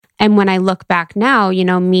And when I look back now,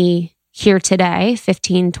 me here today,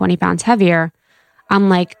 15, 20 pounds heavier, I'm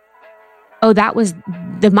like, oh,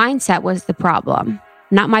 the mindset was the problem.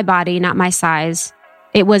 Not my body, not my size.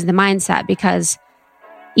 It was the mindset, because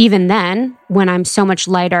even then, when I'm so much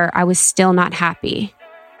lighter, I was still not happy.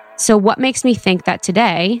 So what makes me think that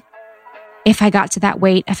today, if I got to that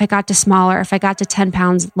weight, if I got to smaller, if I got to 10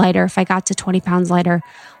 pounds lighter, if I got to 20 pounds lighter,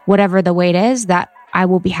 whatever the weight is, that I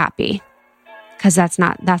will be happy? Because that's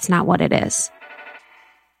not what it is.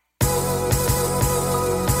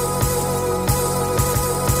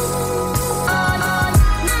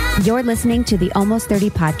 You're listening to the Almost 30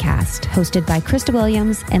 podcast, hosted by Krista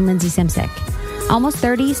Williams and Lindsay Simcik. Almost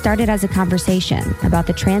 30 started as a conversation about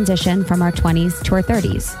the transition from our 20s to our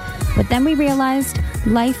 30s. But then we realized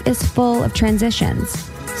life is full of transitions.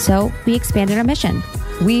 So we expanded our mission.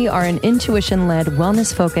 We are an intuition-led,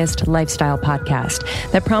 wellness-focused lifestyle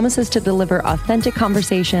podcast that promises to deliver authentic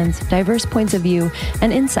conversations, diverse points of view,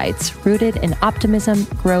 and insights rooted in optimism,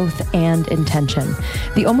 growth, and intention.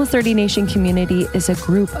 The Almost 30 Nation community is a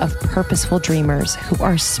group of purposeful dreamers who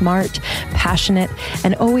are smart, passionate,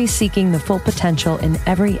 and always seeking the full potential in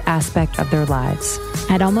every aspect of their lives.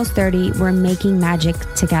 At Almost 30, we're making magic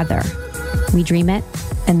together. We dream it,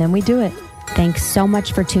 and then we do it. Thanks so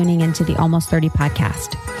much for tuning into the Almost 30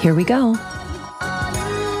 podcast. Here we go.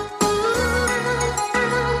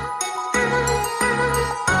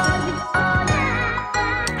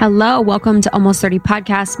 Hello, welcome to Almost 30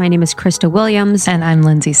 podcast. My name is Krista Williams. And I'm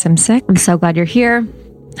Lindsay Simcik. I'm so glad you're here.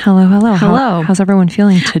 Hello. Hello. How's everyone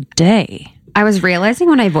feeling today? I was realizing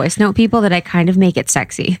when I voice note people that I kind of make it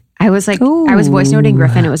sexy. I was like, I was voice noting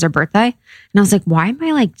Griffin. It was her birthday. And I was like, why am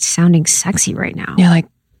I like sounding sexy right now? You're like,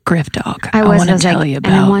 Griff dog. I want to tell you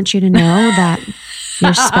about. And I want you to know that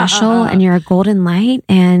you're special and you're a golden light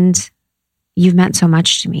and you've meant so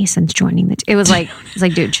much to me since joining the It was like,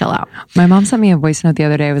 dude, chill out. My mom sent me a voice note the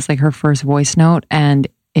other day. It was like her first voice note, and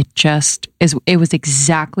it was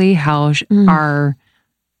exactly how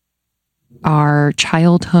our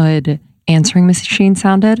childhood answering machine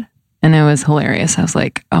sounded. And it was hilarious. I was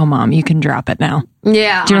like, oh, Mom, you can drop it now.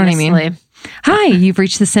 Yeah. Do you know honestly. what I mean? Hi, you've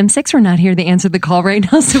reached the Simciks. We're not here to answer the call right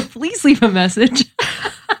now, so please leave a message.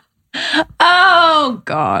 Oh,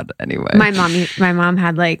 God. Anyway. My mom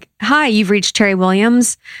had like, hi, you've reached Terry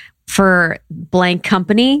Williams for blank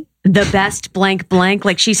company, the best blank blank.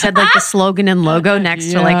 Like she said like the slogan and logo next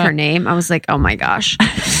to like her name. I was like, oh my gosh.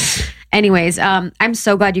 Anyways, I'm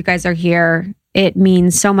so glad you guys are here. It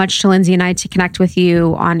means so much to Lindsay and I to connect with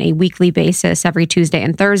you on a weekly basis every Tuesday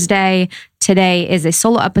and Thursday. Today is a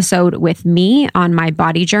solo episode with me on my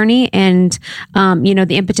body journey. And,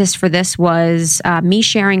 the impetus for this was me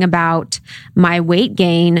sharing about my weight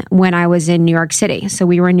gain when I was in New York City. So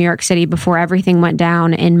we were in New York City before everything went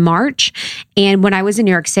down in March. And when I was in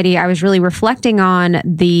New York City, I was really reflecting on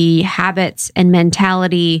the habits and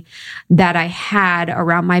mentality that I had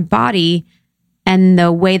around my body and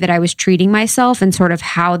the way that I was treating myself and sort of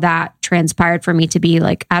how that transpired for me to be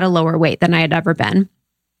like at a lower weight than I had ever been.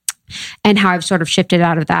 And how I've sort of shifted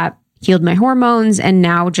out of that, healed my hormones, and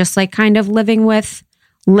now just like kind of living with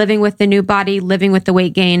the new body, living with the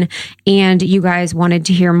weight gain. And you guys wanted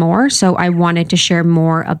to hear more. So I wanted to share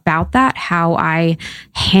more about that, how I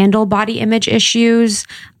handle body image issues,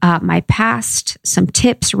 my past, some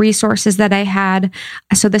tips, resources that I had.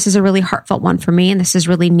 So this is a really heartfelt one for me. And this is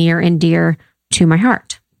really near and dear to my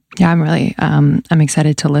heart. Yeah, I'm really, I'm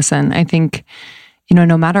excited to listen. I think,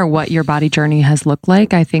 no matter what your body journey has looked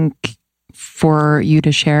like, I think for you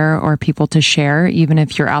to share or people to share, even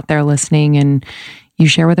if you're out there listening and you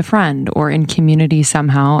share with a friend or in community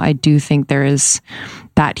somehow, I do think there is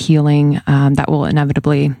that healing that will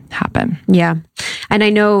inevitably happen. Yeah. And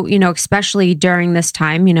I know, especially during this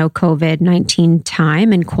time, COVID-19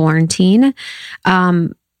 time and quarantine,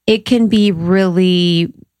 it can be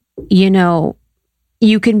really,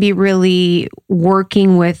 you can be really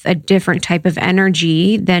working with a different type of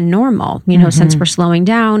energy than normal, since we're slowing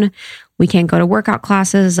down. We can't go to workout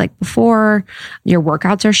classes like before. Your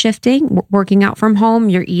workouts are shifting, working out from home,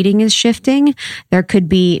 your eating is shifting. There could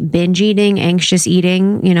be binge eating, anxious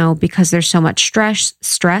eating, because there's so much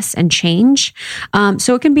stress and change.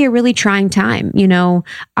 So it can be a really trying time.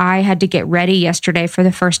 I had to get ready yesterday for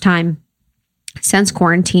the first time since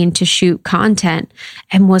quarantine to shoot content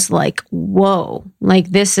and was like, whoa,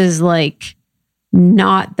 like this is like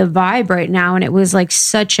not the vibe right now. And it was like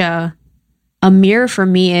such a mirror for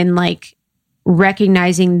me in like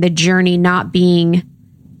recognizing the journey not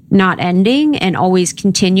ending and always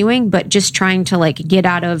continuing, but just trying to like get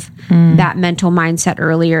out of that mental mindset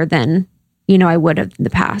earlier than, I would have in the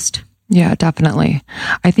past. Yeah, definitely.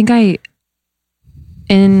 I think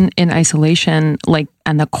in isolation, like,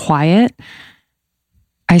 and the quiet,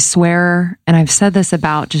 I swear, and I've said this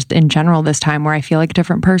about just in general this time where I feel like a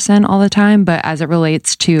different person all the time, but as it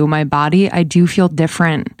relates to my body, I do feel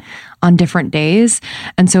different on different days.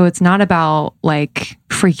 And so it's not about like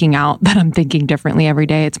freaking out that I'm thinking differently every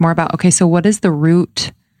day. It's more about, okay, so what is the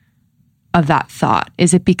root of that thought?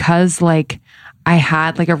 Is it because like I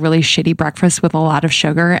had like a really shitty breakfast with a lot of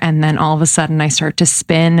sugar and then all of a sudden I start to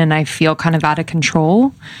spin and I feel kind of out of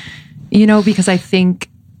control? You know, because I think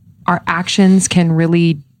our actions can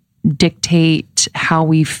really dictate how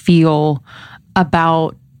we feel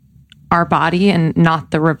about our body and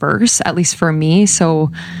not the reverse, at least for me.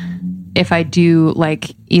 So if I do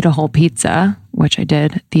like eat a whole pizza, which I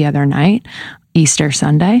did the other night, Easter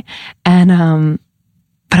Sunday, and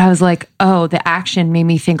but I was like, oh, the action made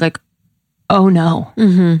me think like, oh no.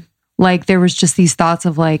 Mm-hmm. Like there was just these thoughts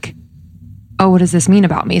of like, oh, what does this mean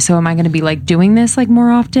about me? So am I going to be like doing this like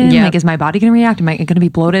more often? Yep. Like, is my body going to react? Am I going to be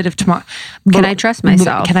bloated if tomorrow? Can I trust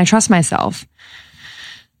myself? Can I trust myself?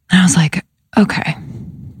 And I was like, okay.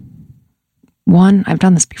 One, I've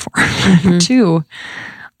done this before. Mm-hmm. Two,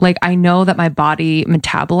 like I know that my body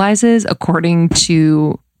metabolizes according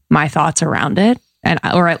to my thoughts around it.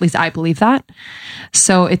 Or at least I believe that.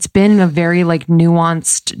 So it's been a very like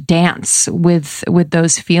nuanced dance with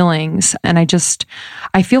those feelings. And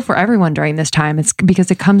I feel for everyone during this time. It's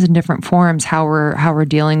because it comes in different forms, how we're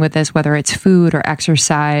dealing with this, whether it's food or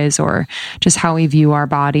exercise or just how we view our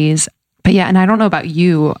bodies. But yeah, and I don't know about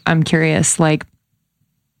you. I'm curious, like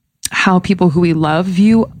how people who we love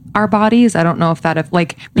view our bodies. I don't know if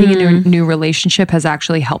like being in a new relationship has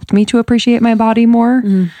actually helped me to appreciate my body more.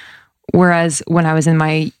 Whereas when I was in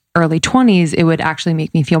my early 20s, it would actually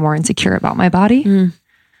make me feel more insecure about my body.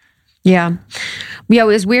 Yeah. Yeah, it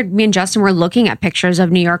was weird. Me and Justin were looking at pictures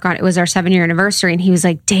of New York it was our 7-year anniversary, and he was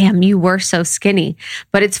like, damn, you were so skinny.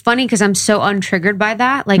 But it's funny because I'm so untriggered by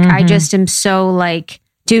that. Like, I just am so like,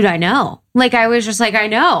 dude, I know. Like, I was just like, I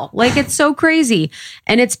know. Like, it's so crazy.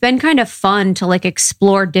 And it's been kind of fun to like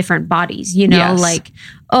explore different bodies, you know, yes. Like,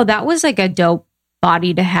 oh, that was like a dope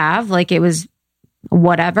body to have. Like, it was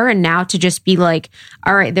whatever. And now to just be like,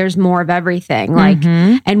 all right, there's more of everything, like,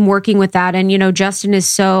 and working with that. And, you know, Justin is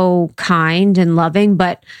so kind and loving,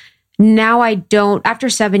 but now I don't, after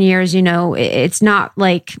 7 years, you know, it's not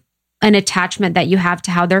like an attachment that you have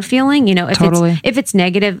to how they're feeling, you know, if it's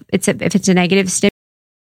negative, if it's a negative stimulus,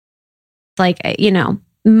 like, you know,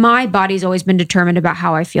 my body's always been determined about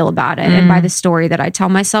how I feel about it and by the story that I tell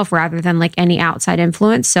myself rather than like any outside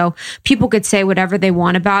influence. So people could say whatever they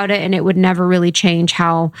want about it and it would never really change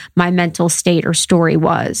how my mental state or story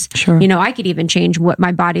was. Sure. You know, I could even change what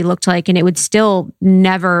my body looked like and it would still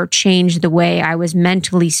never change the way I was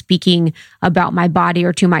mentally speaking about my body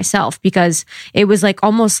or to myself, because it was like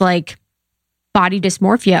almost like body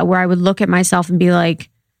dysmorphia where I would look at myself and be like,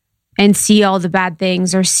 and see all the bad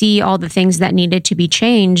things or see all the things that needed to be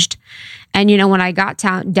changed. And, you know, when I got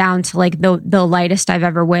down to like the lightest I've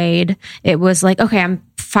ever weighed, it was like, okay, I'm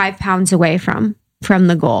 5 pounds away from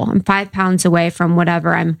the goal. I'm 5 pounds away from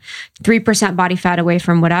whatever. I'm 3% body fat away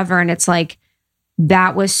from whatever. And it's like,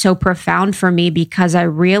 that was so profound for me because I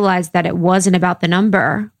realized that it wasn't about the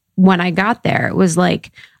number when I got there. It was like,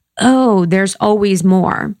 oh, there's always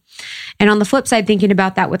more. And on the flip side, thinking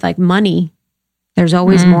about that with like money, there's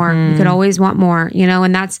always more. You could always want more, you know,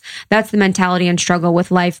 and that's the mentality and struggle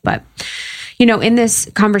with life. But, you know, in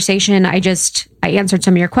this conversation, I answered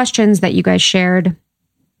some of your questions that you guys shared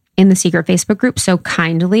in the secret Facebook group so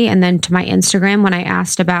kindly. And then to my Instagram when I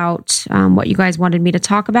asked about what you guys wanted me to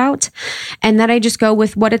talk about. And then I just go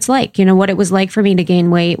with what it's like, you know, what it was like for me to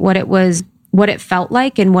gain weight, what it felt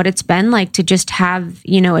like and what it's been like to just have,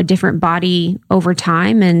 you know, a different body over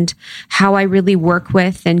time and how I really work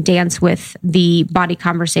with and dance with the body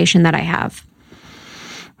conversation that I have.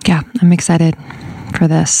 Yeah, I'm excited for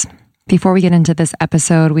this. Before we get into this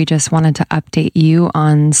episode, we just wanted to update you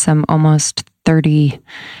on some almost 30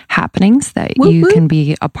 happenings that you can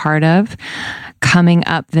be a part of. Coming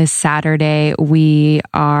up this Saturday, we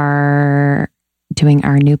are doing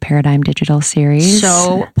our new Paradigm Digital series.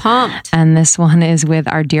 So pumped. And this one is with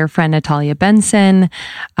our dear friend, Natalia Benson.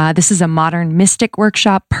 This is a modern mystic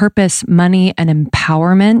workshop, purpose, money, and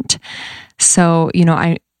empowerment. So, you know,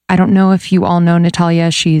 I don't know if you all know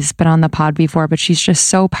Natalia. She's been on the pod before, but she's just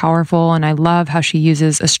so powerful. And I love how she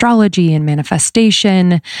uses astrology and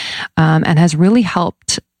manifestation and has really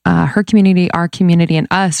helped her community, our community, and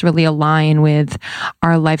us really align with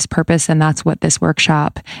our life's purpose. And that's what this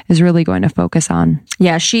workshop is really going to focus on.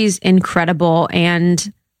 Yeah, she's incredible.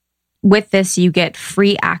 And with this, you get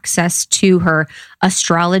free access to her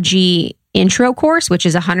astrology intro course, which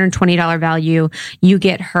is $120 value. You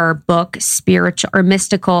get her book, Spiritual or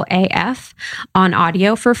Mystical AF, on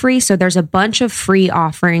audio for free. So there's a bunch of free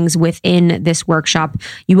offerings within this workshop.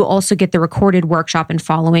 You will also get the recorded workshop and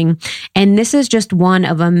following. And this is just one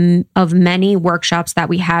of many workshops that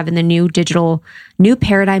we have in the New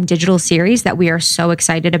Paradigm digital series that we are so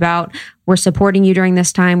excited about. We're supporting you during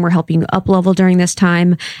this time. We're helping you up level during this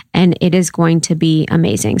time. And it is going to be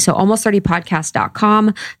amazing. So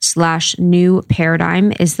almost30podcast.com/new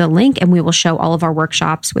paradigm is the link. And we will show all of our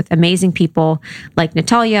workshops with amazing people like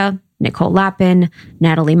Natalia, Nicole Lappin,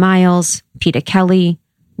 Natalie Miles, Peta Kelly,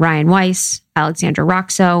 Ryan Weiss, Alexandra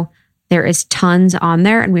Roxo. There is tons on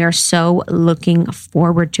there, and we are so looking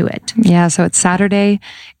forward to it. Yeah, so it's Saturday,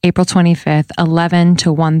 April 25th, 11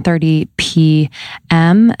 to 1:30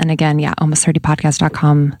 p.m. And again,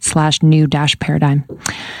 almost30podcast.com/new-paradigm.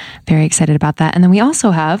 Very excited about that. And then we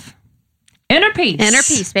also have Inner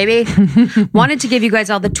Peace, baby. Wanted to give you guys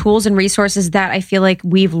all the tools and resources that I feel like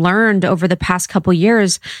we've learned over the past couple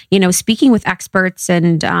years, speaking with experts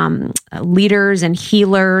and leaders and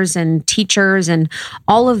healers and teachers and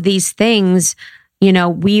all of these things.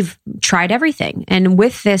 We've tried everything. And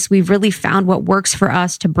with this, we've really found what works for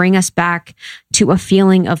us to bring us back to a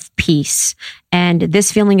feeling of peace. And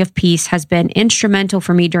this feeling of peace has been instrumental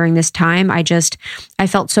for me during this time. I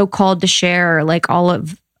felt so called to share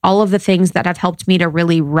all of the things that have helped me to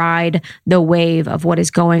really ride the wave of what is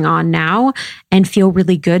going on now and feel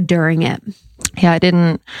really good during it. Yeah, I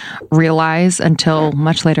didn't realize until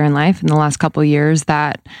much later in life, in the last couple of years,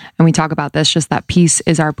 that, and we talk about this, just that peace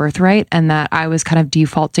is our birthright, and that I was kind of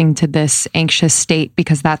defaulting to this anxious state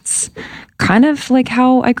because that's kind of like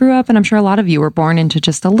how I grew up. And I'm sure a lot of you were born into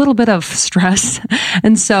just a little bit of stress.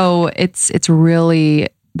 And so it's really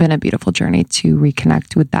been a beautiful journey to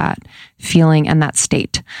reconnect with that feeling and that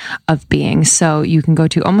state of being. So you can go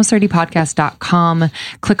to almost30podcast.com,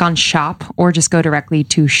 click on shop, or just go directly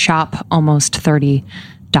to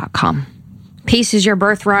shopalmost30.com. Peace is your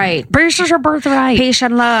birthright. Peace is your birthright. Peace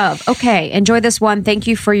and love. Okay, enjoy this one. Thank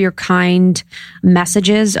you for your kind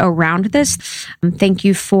messages around this. Thank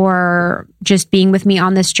you for just being with me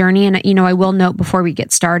on this journey. And, I will note before we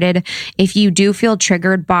get started, if you do feel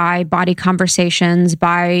triggered by body conversations,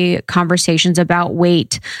 by conversations about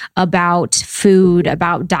weight, about food,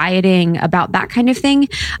 about dieting, about that kind of thing,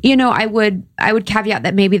 I would caveat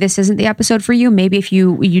that maybe this isn't the episode for you. Maybe if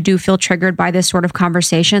you do feel triggered by this sort of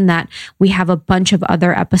conversation, that we have a bunch of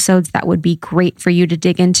other episodes that would be great for you to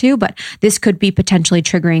dig into, but this could be potentially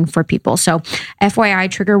triggering for people. So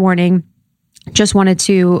FYI, trigger warning. Just wanted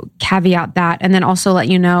to caveat that, and then also let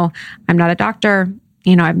you know I'm not a doctor.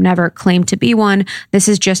 I've never claimed to be one. This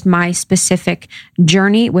is just my specific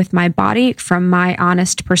journey with my body from my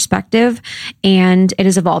honest perspective, and it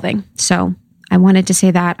is evolving. So I wanted to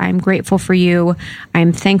say that I'm grateful for you.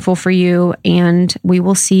 I'm thankful for you, and we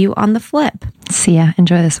will see you on the flip. See ya.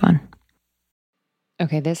 Enjoy this one.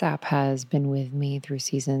 Okay, this app has been with me through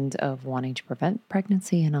seasons of wanting to prevent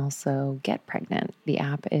pregnancy and also get pregnant. The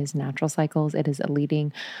app is Natural Cycles. It is a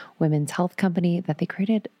leading women's health company that they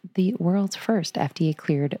created the world's first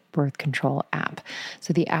FDA-cleared birth control app.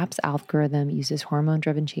 So the app's algorithm uses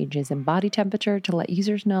hormone-driven changes in body temperature to let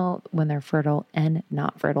users know when they're fertile and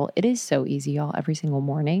not fertile. It is so easy, y'all. Every single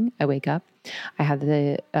morning I wake up, I have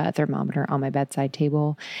the thermometer on my bedside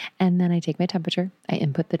table, and then I take my temperature. I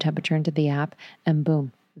input the temperature into the app, and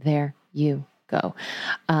boom, there you go.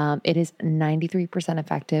 It is 93%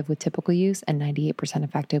 effective with typical use and 98%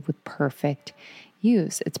 effective with perfect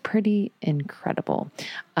use. It's pretty incredible.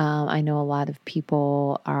 I know a lot of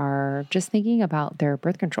people are just thinking about their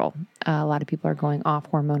birth control. A lot of people are going off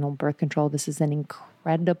hormonal birth control. This is an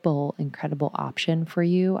incredible option for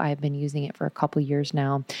you. I've been using it for a couple years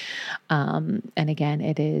now. And again,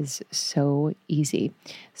 it is so easy.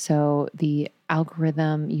 So the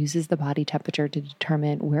algorithm uses the body temperature to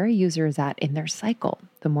determine where a user is at in their cycle.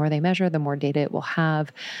 The more they measure, the more data it will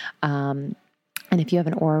have. And if you have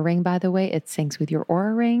an Oura Ring, by the way, it syncs with your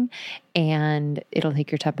Oura Ring and it'll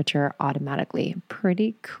take your temperature automatically.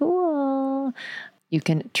 Pretty cool. You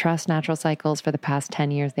can trust Natural Cycles. For the past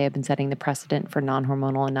 10 years, they have been setting the precedent for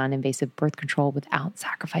non-hormonal and non-invasive birth control without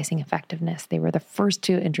sacrificing effectiveness. They were the first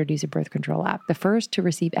to introduce a birth control app, the first to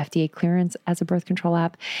receive FDA clearance as a birth control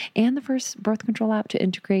app, and the first birth control app to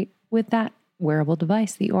integrate with that wearable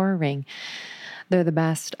device, the Oura Ring. They're the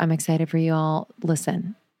best. I'm excited for you all.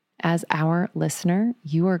 Listen, as our listener,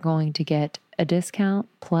 you are going to get a discount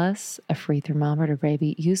plus a free thermometer,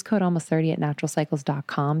 baby. Use code almost30 at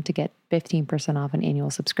naturalcycles.com to get 15% off an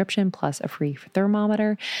annual subscription plus a free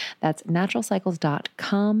thermometer. That's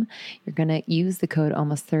naturalcycles.com. You're going to use the code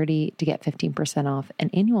almost30 to get 15% off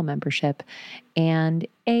an annual membership and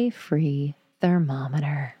a free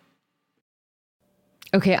thermometer.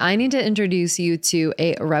 Okay, I need to introduce you to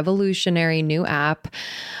a revolutionary new app,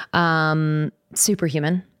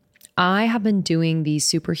 Superhuman. I have been doing these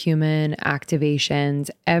Superhuman activations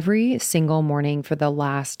every single morning for the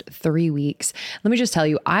last 3 weeks. Let me just tell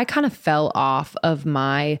you, I kind of fell off of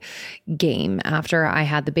my game after I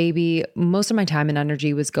had the baby. Most of my time and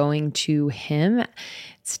energy was going to him.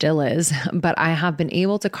 Still is, but I have been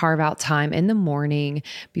able to carve out time in the morning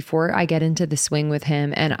before I get into the swing with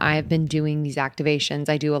him. And I've been doing these activations.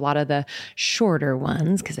 I do a lot of the shorter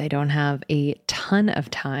ones because I don't have a ton of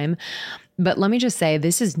time. But let me just say,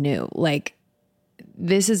 this is new.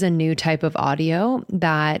 This is a new type of audio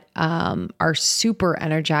that are super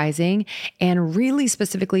energizing and really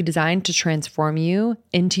specifically designed to transform you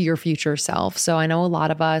into your future self. So I know a lot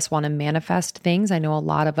of us want to manifest things. I know a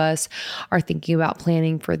lot of us are thinking about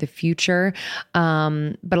planning for the future,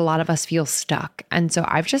 but a lot of us feel stuck. And so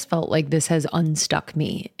I've just felt like this has unstuck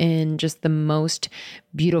me in just the most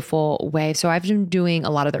beautiful way. So I've been doing a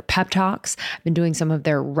lot of their pep talks. I've been doing some of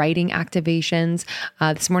their writing activations.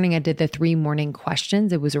 This morning I did the 3 morning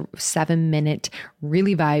questions. It was a 7-minute,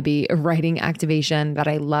 really vibey writing activation that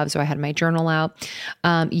I love. So I had my journal out.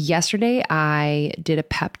 Yesterday I did a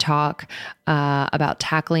pep talk about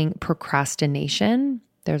tackling procrastination.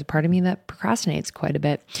 There's a part of me that procrastinates quite a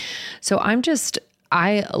bit. So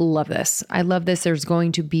I love this. I love this. There's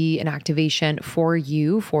going to be an activation for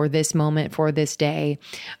you for this moment, for this day.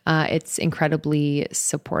 It's incredibly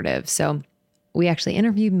supportive. So we actually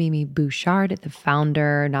interviewed Mimi Bouchard, the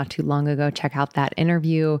founder, not too long ago. Check out that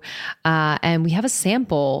interview. And we have a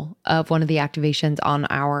sample of one of the activations on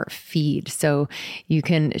our feed. So you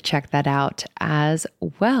can check that out as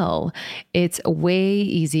well. It's way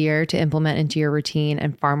easier to implement into your routine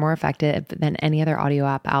and far more effective than any other audio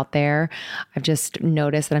app out there. I've just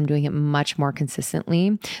noticed that I'm doing it much more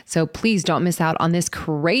consistently. So please don't miss out on this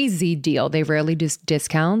crazy deal. They rarely do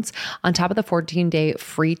discounts. On top of the 14-day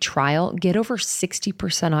free trial, get over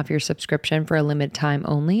 60% off your subscription for a limited time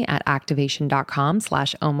only at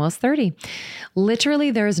activation.com/almost30.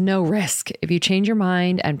 Literally, there is no risk. If you change your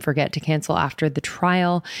mind and forget to cancel after the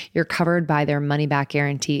trial, you're covered by their money-back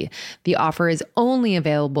guarantee. The offer is only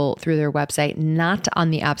available through their website, not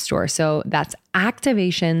on the App Store. So that's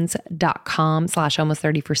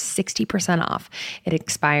activations.com/almost30 for 60% off. It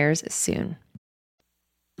expires soon.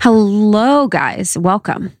 Hello, guys.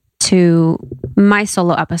 Welcome to my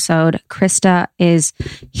solo episode. Krista is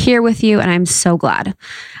here with you, and I'm so glad.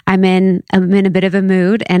 I'm in a bit of a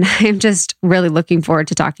mood, and I'm just really looking forward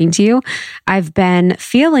to talking to you. I've been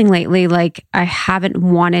feeling lately like I haven't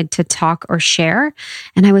wanted to talk or share,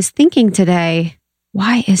 and I was thinking today,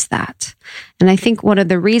 why is that? And I think one of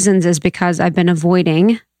the reasons is because I've been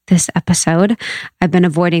avoiding this episode. I've been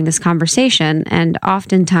avoiding this conversation, and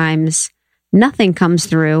oftentimes nothing comes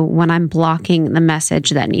through when I'm blocking the message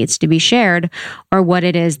that needs to be shared or what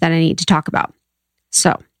it is that I need to talk about.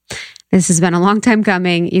 So this has been a long time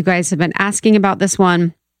coming. You guys have been asking about this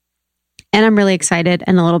one, and I'm really excited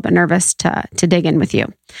and a little bit nervous to dig in with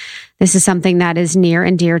you. This is something that is near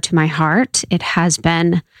and dear to my heart. It has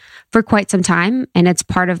been for quite some time, and it's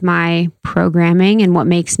part of my programming and what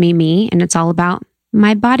makes me me, and it's all about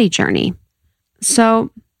my body journey.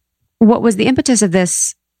 So what was the impetus of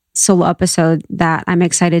this solo episode that I'm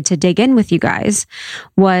excited to dig in with you guys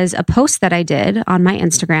was a post that I did on my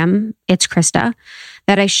Instagram, It's Krista,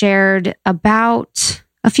 that I shared about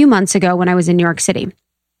a few months ago when I was in New York City.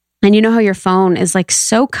 And you know how your phone is like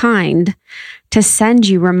so kind to send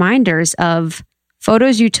you reminders of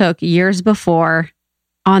photos you took years before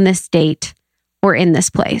on this date or in this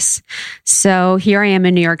place. So here I am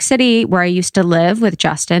in New York City, where I used to live with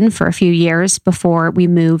Justin for a few years before we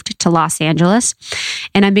moved to Los Angeles.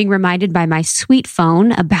 And I'm being reminded by my sweet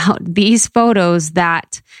phone about these photos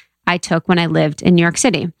that I took when I lived in New York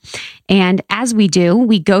City. And as we do,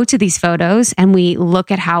 we go to these photos and we look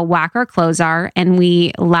at how whack our clothes are and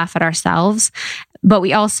we laugh at ourselves. But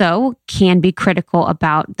we also can be critical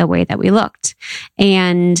about the way that we looked.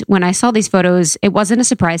 And when I saw these photos, it wasn't a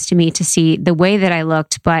surprise to me to see the way that I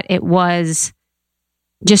looked, but it was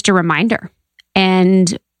just a reminder.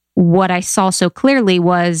 And what I saw so clearly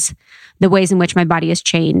was the ways in which my body has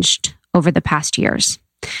changed over the past years.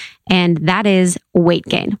 And that is weight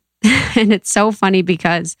gain. And it's so funny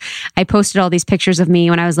because I posted all these pictures of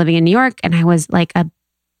me when I was living in New York, and I was like a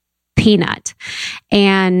peanut.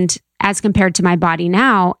 And as compared to my body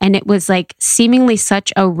now. And it was like seemingly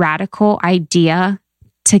such a radical idea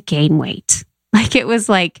to gain weight. Like it was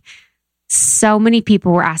like so many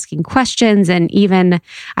people were asking questions. And even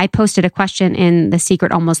I posted a question in the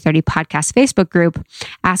Secret Almost 30 podcast Facebook group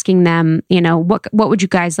asking them, you know, what would you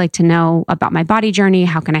guys like to know about my body journey?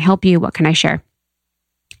 How can I help you? What can I share?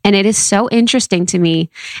 And it is so interesting to me.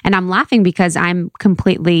 And I'm laughing because I'm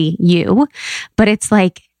completely you, but it's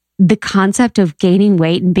like the concept of gaining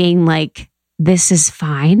weight and being like, this is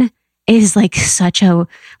fine is like such a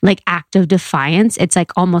like act of defiance. It's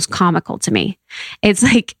like almost comical to me. It's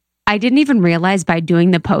like, I didn't even realize by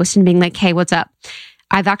doing the post and being like, hey, what's up?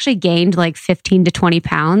 I've actually gained like 15 to 20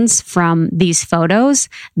 pounds from these photos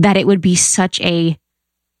that it would be such a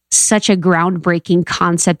groundbreaking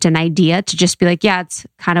concept and idea to just be like, yeah, it's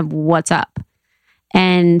kind of what's up.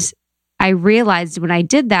 And I realized when I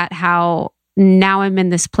did that, how now I'm in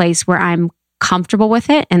this place where I'm comfortable with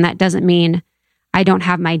it. And that doesn't mean I don't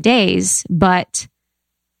have my days, but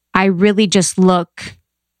I really just look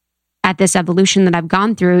at this evolution that I've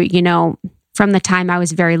gone through, you know, from the time I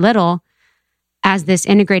was very little as this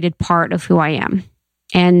integrated part of who I am.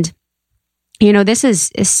 And, you know, this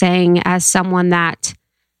is saying as someone that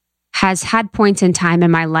has had points in time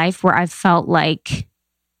in my life where I've felt like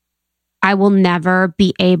I will never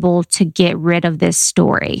be able to get rid of this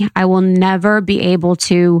story. I will never be able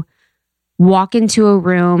to walk into a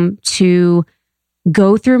room to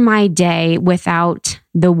go through my day without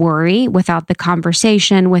the worry, without the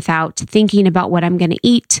conversation, without thinking about what I'm going to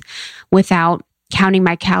eat, without counting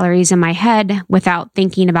my calories in my head, without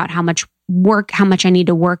thinking about how much I need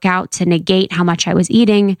to work out to negate how much I was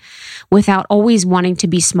eating, without always wanting to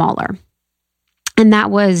be smaller. And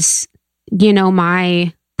that was, you know,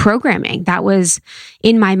 my programming. That was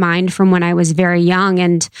in my mind from when I was very young.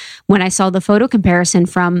 And when I saw the photo comparison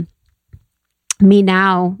from me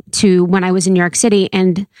now to when I was in New York City.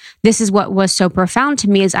 And this is what was so profound to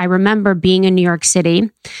me is I remember being in New York City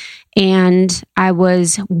and I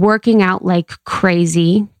was working out like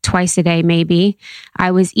crazy twice a day, maybe. I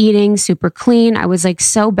was eating super clean. I was like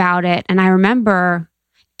so about it. And I remember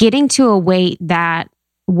getting to a weight that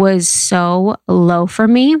was so low for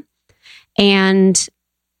me. And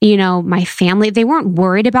you know, my family, they weren't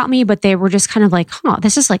worried about me, but they were just kind of like,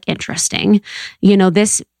 this is like interesting. You know,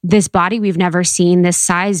 this body we've never seen, this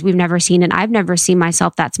size we've never seen, and I've never seen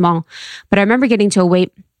myself that small. But I remember getting to a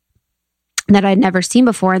weight that I'd never seen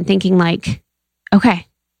before and thinking like, okay,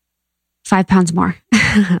 5 pounds more.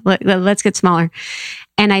 Let's get smaller.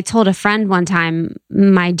 And I told a friend one time,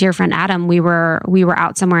 my dear friend Adam, we were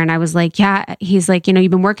out somewhere and I was like, yeah, he's like, you know,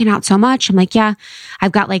 you've been working out so much. I'm like, yeah,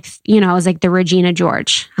 I've got like, you know, I was like the Regina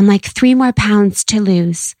George. I'm like 3 more pounds to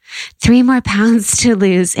lose, 3 more pounds to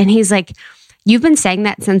lose. And he's like, you've been saying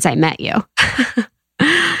that since I met you.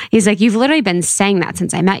 He's like, you've literally been saying that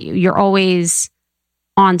since I met you. You're always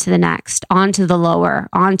on to the next, on to the lower,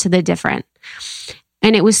 on to the different.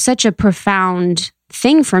 And it was such a profound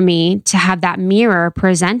thing for me to have that mirror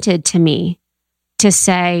presented to me to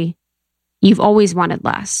say, you've always wanted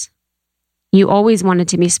less. You always wanted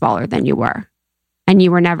to be smaller than you were, and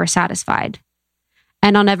you were never satisfied.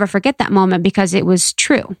 And I'll never forget that moment because it was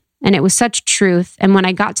true, and it was such truth. And when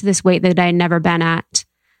I got to this weight that I had never been at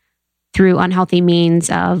through unhealthy means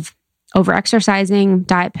of over-exercising,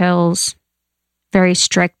 diet pills, very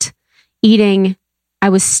strict eating, I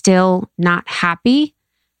was still not happy.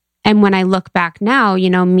 And when I look back now, you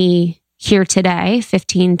know, me here today,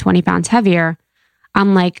 15, 20 pounds heavier,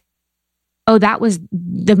 I'm like, oh, that was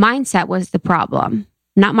the mindset was the problem,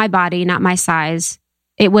 not my body, not my size.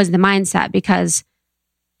 It was the mindset because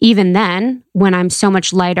even then, when I'm so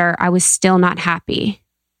much lighter, I was still not happy.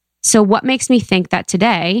 So what makes me think that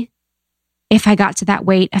today, if I got to that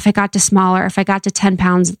weight, if I got to smaller, if I got to 10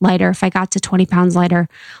 pounds lighter, if I got to 20 pounds lighter,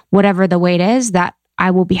 whatever the weight is, that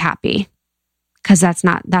I will be happy? Because that's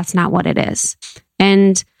not what it is.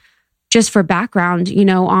 And just for background, you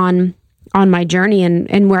know, on my journey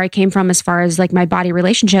and where I came from as far as like my body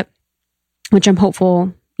relationship, which I'm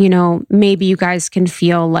hopeful, you know, maybe you guys can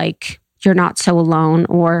feel like you're not so alone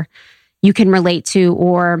or you can relate to,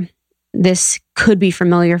 or this could be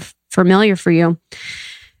familiar for you.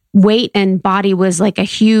 Weight and body was like a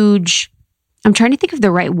huge, I'm trying to think of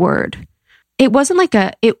the right word. It wasn't like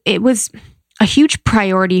it was a huge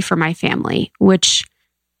priority for my family, which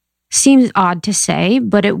seems odd to say,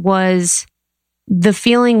 but it was the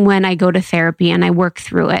feeling when I go to therapy and I work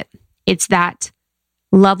through it. It's that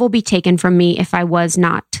love will be taken from me if I was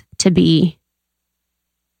not to be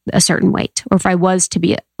a certain weight, or if I was to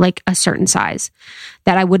be like a certain size,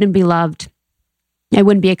 that I wouldn't be loved, I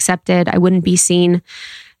wouldn't be accepted, I wouldn't be seen.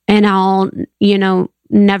 And I'll, you know,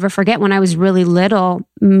 never forget when I was really little,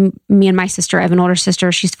 me and my sister, I have an older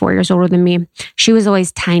sister, she's 4 years older than me. She was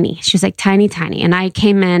always tiny. She was like tiny. And I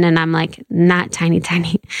came in and I'm like, not tiny.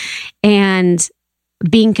 And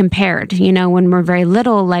being compared, when we're very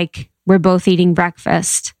little, like we're both eating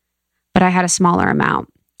breakfast, but I had a smaller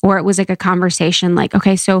amount. Or it was like a conversation like,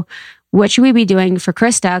 okay, so what should we be doing for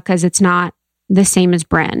Krista? Because it's not the same as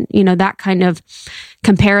Bryn, that kind of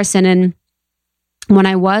comparison. And when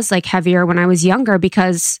I was like heavier, when I was younger,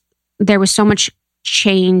 because there was so much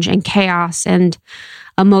change and chaos and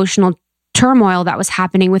emotional turmoil that was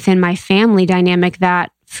happening within my family dynamic,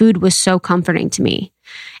 that food was so comforting to me.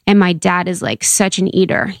 And my dad is like such an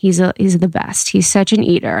eater. He's the best. He's such an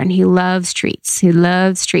eater and he loves treats.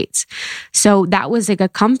 So that was like a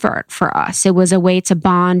comfort for us. It was a way to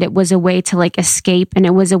bond. It was a way to like escape, and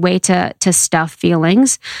it was a way to stuff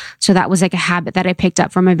feelings. So that was like a habit that I picked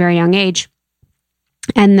up from a very young age.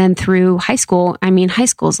 And then through high school, high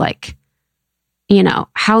school's like,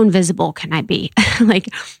 how invisible can I be? Like,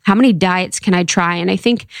 how many diets can I try? And I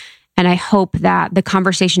think, and I hope that the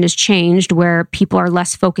conversation has changed where people are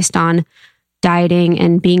less focused on dieting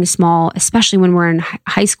and being small, especially when we're in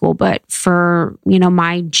high school. But for,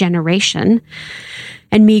 my generation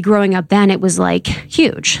and me growing up then, it was like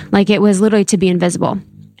huge. Like it was literally to be invisible.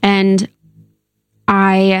 And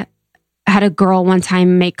I had a girl one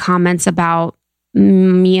time make comments about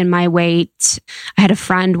me and my weight. I had a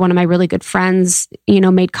friend, one of my really good friends,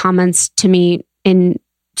 made comments to me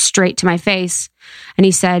straight to my face. And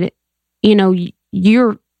he said,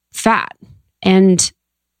 you're fat and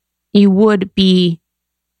you would be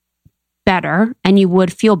better and you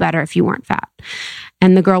would feel better if you weren't fat.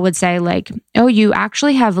 And the girl would say like, oh, you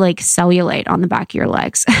actually have like cellulite on the back of your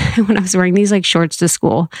legs. When I was wearing these like shorts to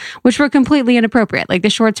school, which were completely inappropriate. Like the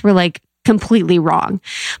shorts were like completely wrong.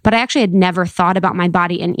 But I actually had never thought about my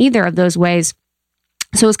body in either of those ways.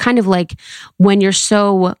 So it's kind of like when you're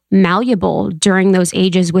so malleable during those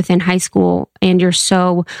ages within high school and you're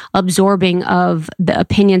so absorbing of the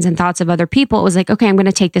opinions and thoughts of other people, it was like, okay, I'm going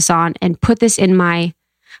to take this on and put this in my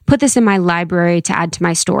library to add to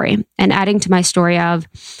my story. And adding to my story of,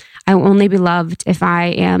 I will only be loved if I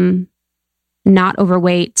am not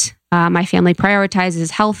overweight. My family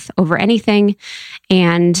prioritizes health over anything.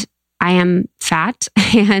 And I am fat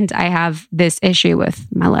and I have this issue with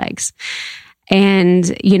my legs. And,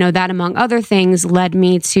 that among other things led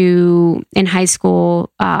me to, in high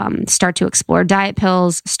school, start to explore diet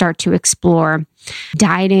pills, start to explore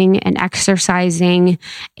dieting and exercising.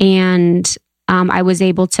 And I was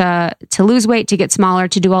able to lose weight, to get smaller,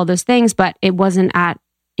 to do all those things, but it wasn't at,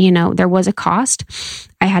 there was a cost.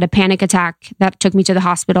 I had a panic attack that took me to the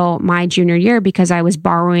hospital my junior year because I was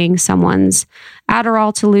borrowing someone's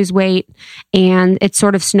Adderall to lose weight. And it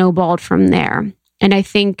sort of snowballed from there. And I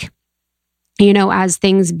think, as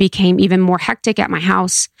things became even more hectic at my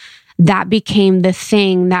house, that became the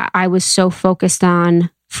thing that I was so focused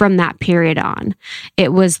on from that period on.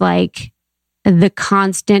 It was like the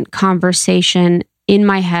constant conversation in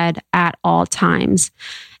my head at all times.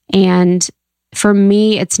 And for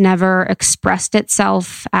me, it's never expressed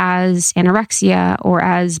itself as anorexia or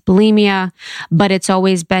as bulimia, but it's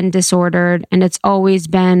always been disordered and it's always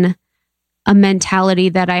been a mentality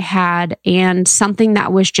that I had and something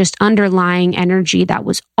that was just underlying energy that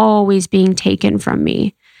was always being taken from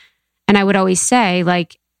me. And I would always say,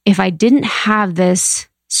 like, if I didn't have this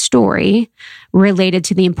story related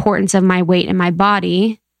to the importance of my weight and my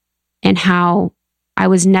body and how I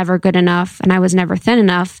was never good enough and I was never thin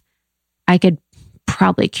enough, I could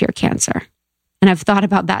probably cure cancer. And I've thought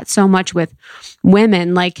about that so much with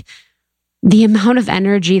women, like the amount of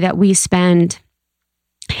energy that we spend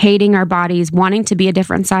hating our bodies, wanting to be a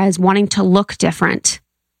different size, wanting to look different.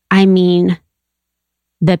 I mean,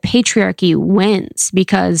 the patriarchy wins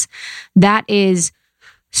because that is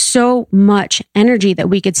so much energy that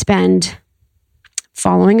we could spend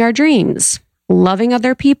following our dreams, loving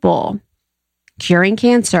other people, curing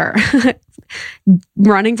cancer,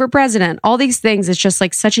 running for president, all these things. It's just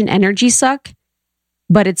like such an energy suck,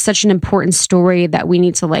 but it's such an important story that we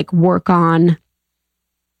need to like work on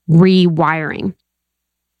rewiring.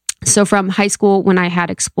 So from high school, when I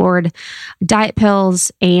had explored diet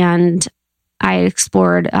pills and I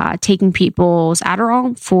explored taking people's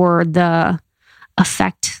Adderall for the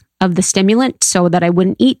effect of the stimulant so that I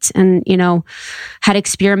wouldn't eat and, had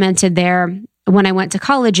experimented there. When I went to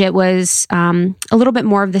college, it was a little bit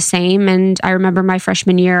more of the same. And I remember my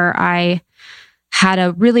freshman year, I had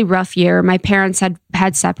a really rough year. My parents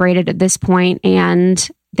had separated at this point and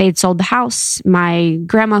they'd sold the house. My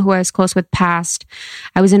grandma, who I was close with, passed.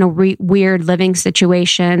 I was in a weird living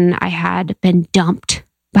situation. I had been dumped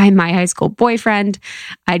by my high school boyfriend.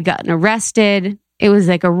 I'd gotten arrested. It was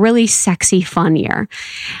like a really sexy, fun year.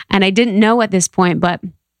 And I didn't know at this point, but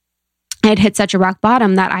I had hit such a rock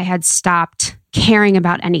bottom that I had stopped caring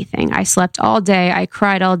about anything. I slept all day. I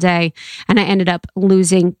cried all day. And I ended up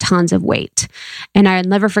losing tons of weight. And I'll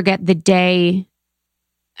never forget the day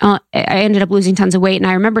I ended up losing tons of weight. And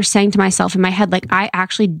I remember saying to myself in my head, like, I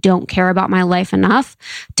actually don't care about my life enough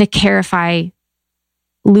to care if I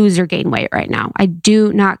lose or gain weight right now. I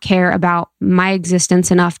do not care about my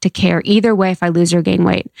existence enough to care either way if I lose or gain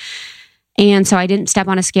weight. And so I didn't step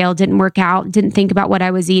on a scale, didn't work out, didn't think about what I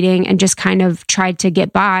was eating, and just kind of tried to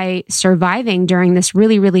get by surviving during this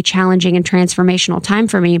really, really challenging and transformational time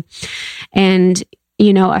for me. And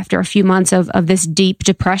after a few months of this deep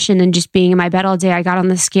depression and just being in my bed all day, I got on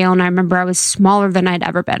the scale and I remember I was smaller than I'd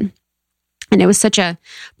ever been. And it was such a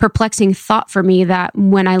perplexing thought for me that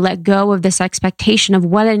when I let go of this expectation of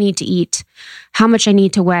what I need to eat, how much I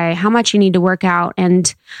need to weigh, how much I need to work out,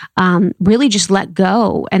 and really just let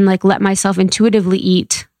go and like let myself intuitively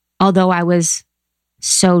eat, although I was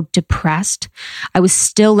so depressed, I was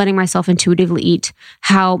still letting myself intuitively eat,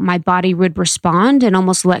 how my body would respond and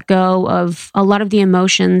almost let go of a lot of the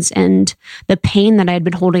emotions and the pain that I had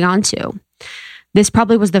been holding on to. This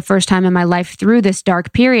probably was the first time in my life through this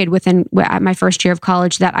dark period at my first year of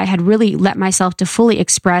college that I had really let myself to fully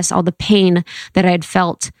express all the pain that I had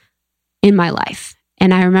felt in my life.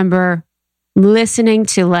 And I remember listening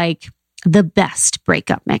to like the best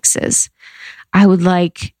breakup mixes. I would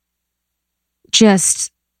like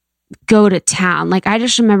just go to town. Like I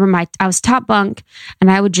just remember I was top bunk and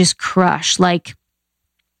I would just crush like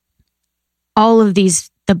all of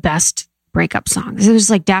the best breakup songs. It was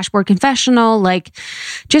like Dashboard Confessional, like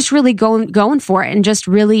just really going for it and just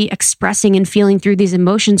really expressing and feeling through these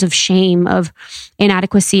emotions of shame, of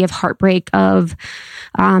inadequacy, of heartbreak, of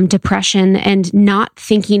depression, and not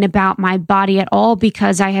thinking about my body at all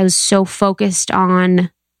because I was so focused on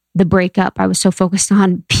the breakup. I was so focused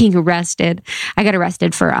on being arrested. I got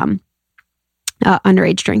arrested for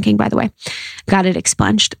underage drinking, by the way. Got it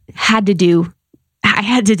expunged. I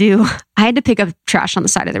had to pick up trash on the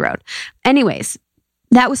side of the road. Anyways,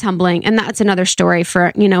 that was humbling. And that's another story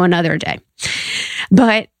for, another day.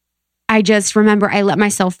 But I just remember I let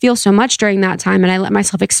myself feel so much during that time. And I let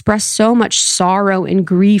myself express so much sorrow and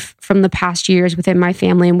grief from the past years within my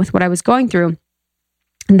family and with what I was going through,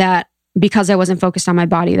 that because I wasn't focused on my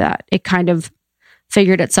body, that it kind of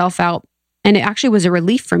figured itself out. And it actually was a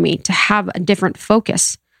relief for me to have a different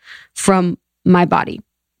focus from my body,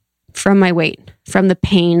 from my weight, from the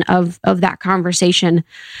pain of that conversation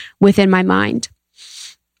within my mind.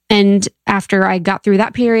 And after I got through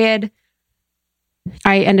that period,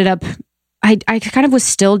 I ended up, I kind of was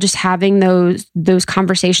still just having those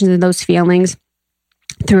conversations and those feelings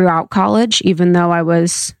throughout college, even though I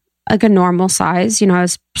was like a normal size. I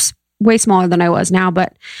was way smaller than I was now,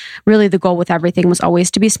 but really the goal with everything was always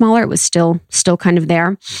to be smaller. It was still kind of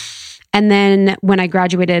there. And then when I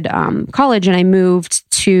graduated college and I moved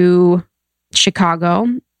to Chicago,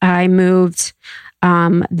 I moved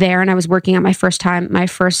there and I was working at my first time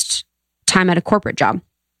at a corporate job.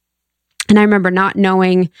 And I remember not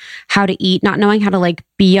knowing how to eat, not knowing how to like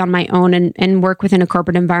be on my own and work within a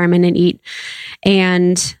corporate environment and eat.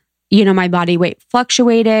 And my body weight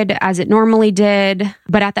fluctuated as it normally did.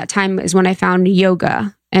 But at that time is when I found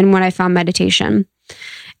yoga and when I found meditation.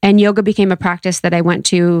 And yoga became a practice that I went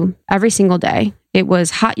to every single day. It was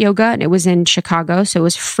hot yoga and it was in Chicago. So it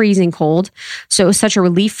was freezing cold. So it was such a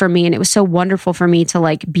relief for me. And it was so wonderful for me to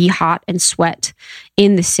like be hot and sweat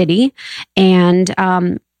in the city.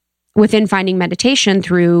 And within finding meditation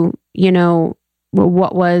through,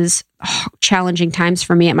 what was challenging times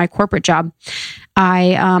for me at my corporate job,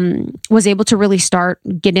 I was able to really start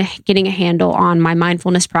getting a handle on my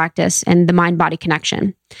mindfulness practice and the mind-body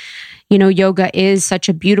connection. Yoga is such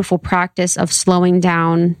a beautiful practice of slowing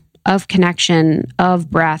down, of connection,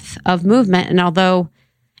 of breath, of movement. And although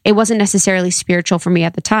it wasn't necessarily spiritual for me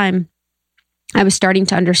at the time, I was starting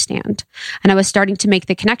to understand. And I was starting to make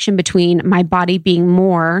the connection between my body being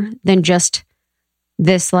more than just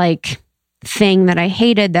this like thing that I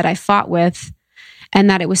hated, that I fought with, and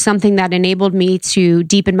that it was something that enabled me to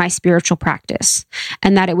deepen my spiritual practice,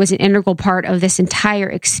 and that it was an integral part of this entire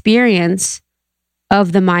experience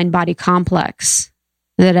of the mind-body complex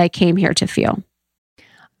that I came here to feel.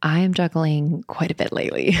 I am juggling quite a bit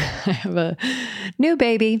lately. I have a new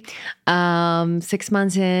baby, 6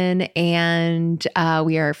 months in, and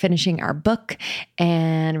we are finishing our book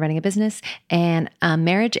and running a business and a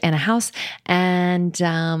marriage and a house. And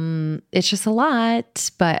it's just a lot,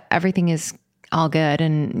 but everything is all good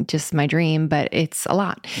and just my dream, but it's a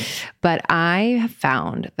lot. But I have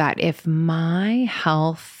found that if my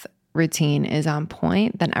health routine is on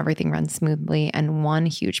point, then everything runs smoothly. And one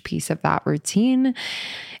huge piece of that routine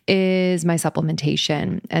is my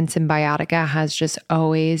supplementation. And Symbiotica has just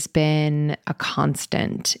always been a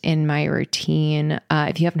constant in my routine.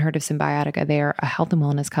 If you haven't heard of Symbiotica, they're a health and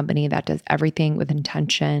wellness company that does everything with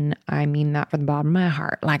intention. I mean that from the bottom of my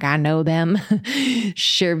heart. Like, I know them.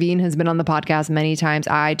 Sherveen has been on the podcast many times.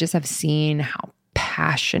 I just have seen how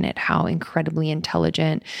passionate, how incredibly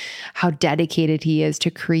intelligent, how dedicated he is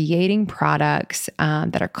to creating products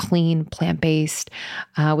that are clean, plant-based,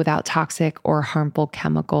 without toxic or harmful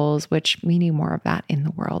chemicals, which we need more of that in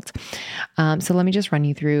the world. So let me just run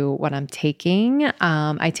you through what I'm taking.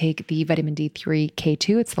 I take the vitamin D3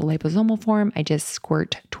 K2. It's the liposomal form. I just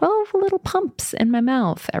squirt 12 little pumps in my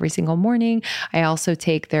mouth every single morning. I also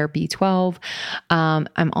take their B12.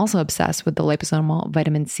 I'm also obsessed with the liposomal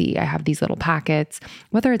vitamin C. I have these little packets.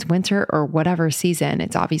 Whether it's winter or whatever season,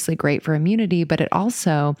 it's obviously great for immunity, but it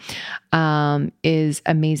also is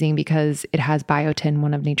amazing because it has biotin,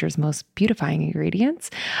 one of nature's most beautifying ingredients.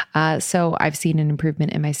 So I've seen an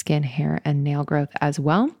improvement in my skin, hair, and nail growth as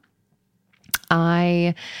well.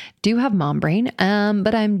 I do have mom brain,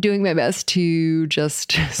 but I'm doing my best to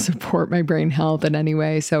just support my brain health in any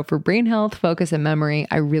way. So for brain health, focus, and memory,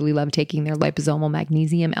 I really love taking their liposomal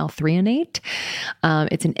magnesium L-threonate.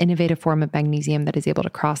 It's an innovative form of magnesium that is able to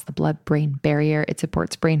cross the blood-brain barrier. It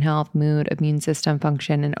supports brain health, mood, immune system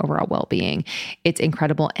function, and overall well-being. It's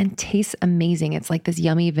incredible and tastes amazing. It's like this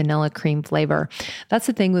yummy vanilla cream flavor. That's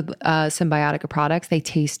the thing with Symbiotica products. They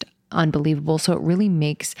taste unbelievable. So it really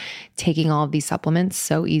makes taking all of these supplements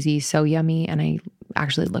so easy, so yummy, and I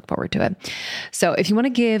actually look forward to it. So if you want to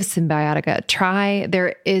give Symbiotica a try,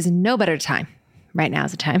 there is no better time. Right now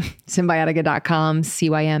is the time. Symbiotica.com,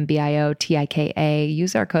 CYMBIOTIKA.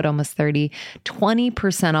 Use our code almost30,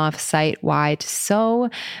 20% off site-wide. So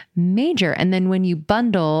major. And then when you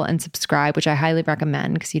bundle and subscribe, which I highly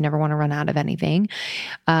recommend because you never want to run out of anything,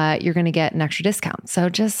 you're going to get an extra discount. So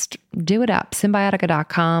just do it up.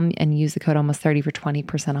 Symbiotica.com and use the code almost30 for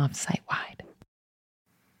 20% off site-wide.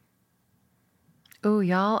 Oh,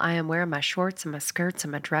 y'all, I am wearing my shorts and my skirts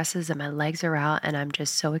and my dresses and my legs are out, and I'm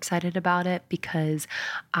just so excited about it because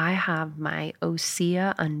I have my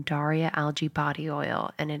Osea Undaria Algae Body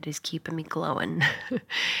Oil, and it is keeping me glowing.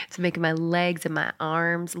 It's making my legs and my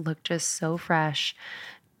arms look just so fresh,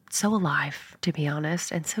 so alive, to be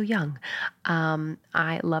honest, and so young.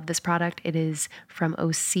 I love this product. It is from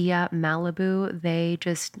Osea Malibu. They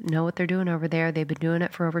just know what they're doing over there. They've been doing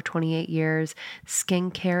it for over 28 years.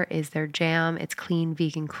 Skincare is their jam. It's clean,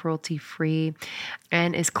 vegan, cruelty-free,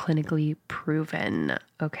 and is clinically proven.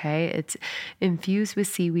 Okay. It's infused with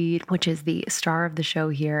seaweed, which is the star of the show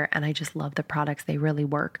here. And I just love the products. They really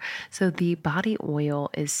work. So the body oil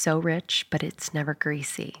is so rich, but it's never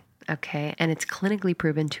greasy. Okay. And it's clinically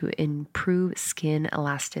proven to improve skin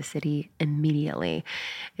elasticity immediately.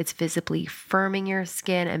 It's visibly firming your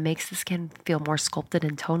skin and makes the skin feel more sculpted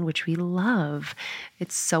and toned, which we love.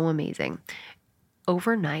 It's so amazing.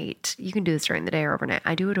 Overnight, you can do this during the day or overnight.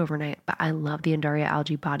 I do it overnight, but I love the Undaria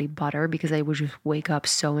Algae Body Butter because I would just wake up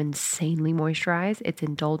so insanely moisturized. It's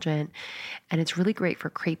indulgent and it's really great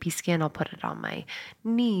for crepey skin. I'll put it on my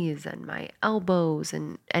knees and my elbows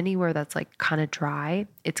and anywhere that's like kind of dry.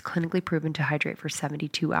 It's clinically proven to hydrate for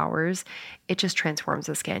 72 hours. It just transforms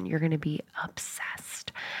the skin. You're going to be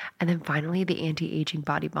obsessed. And then finally, the anti-aging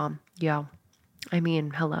body balm. Yo, I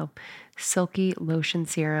mean, hello. Silky lotion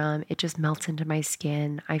serum. It just melts into my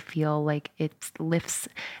skin. I feel like it lifts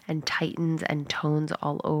and tightens and tones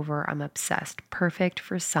all over. I'm obsessed. Perfect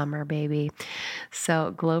for summer, baby.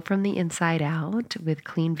 So glow from the inside out with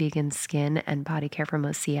clean vegan skin and body care from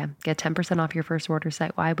Osea. Get 10% off your first order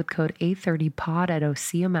site-wide with code A30POD at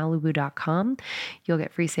OseaMalibu.com. You'll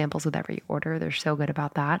get free samples with every order. They're so good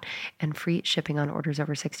about that. And free shipping on orders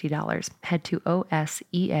over $60. Head to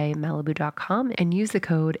OSEAMalibu.com and use the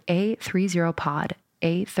code A30POD,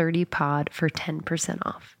 A30POD for 10%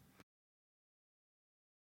 off.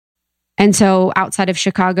 And so outside of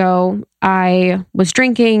Chicago, I was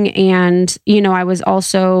drinking and, I was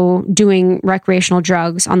also doing recreational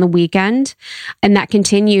drugs on the weekend. And that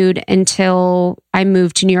continued until I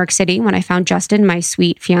moved to New York City when I found Justin, my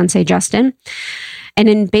sweet fiance, Justin. And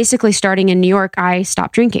in basically starting in New York, I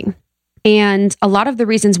stopped drinking. And a lot of the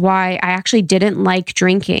reasons why I actually didn't like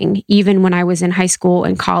drinking, even when I was in high school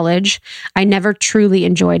and college, I never truly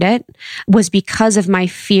enjoyed it, was because of my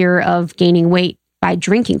fear of gaining weight by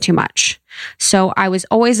drinking too much. So I was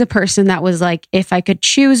always a person that was like, if I could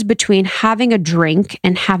choose between having a drink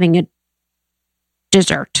and having a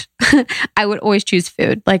dessert, I would always choose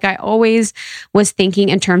food. Like I always was thinking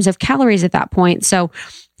in terms of calories at that point. So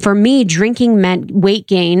for me, drinking meant weight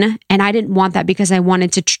gain. And I didn't want that because I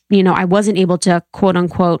wanted to, I wasn't able to quote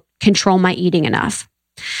unquote control my eating enough.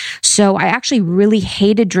 So I actually really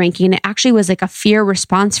hated drinking. It actually was like a fear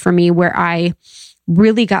response for me where I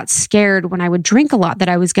really got scared when I would drink a lot that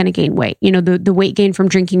I was going to gain weight. The weight gain from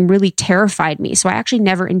drinking really terrified me. So I actually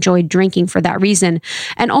never enjoyed drinking for that reason.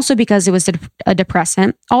 And also because it was a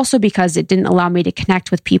depressant. Also because it didn't allow me to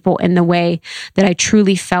connect with people in the way that I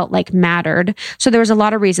truly felt like mattered. So there was a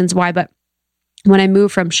lot of reasons why, but when I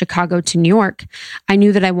moved from Chicago to New York, I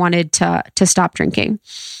knew that I wanted to stop drinking.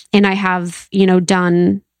 And I have,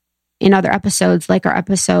 done in other episodes, like our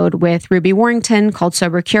episode with Ruby Warrington called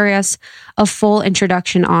Sober Curious, a full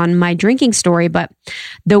introduction on my drinking story. But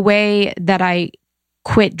the way that I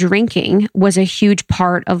quit drinking was a huge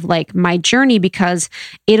part of like my journey because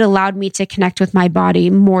it allowed me to connect with my body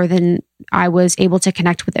more than I was able to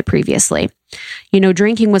connect with it previously.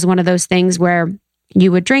 Drinking was one of those things where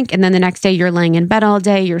you would drink and then the next day you're laying in bed all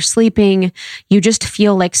day, you're sleeping, you just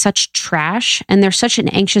feel like such trash. And there's such an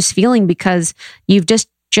anxious feeling because you've just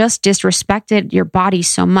disrespected your body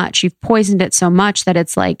so much. You've poisoned it so much that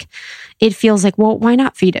it's like, it feels like, well, why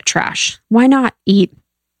not feed it trash? Why not eat,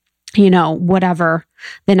 whatever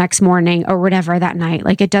the next morning or whatever that night?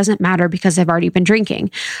 Like, it doesn't matter because I've already been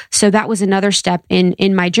drinking. So that was another step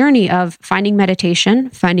in my journey of finding meditation,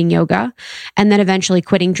 finding yoga, and then eventually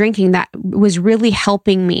quitting drinking. That was really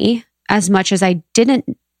helping me as much as I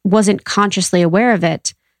wasn't consciously aware of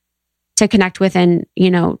it, to connect with and,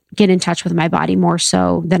 get in touch with my body more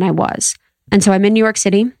so than I was. And so I'm in New York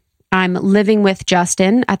City. I'm living with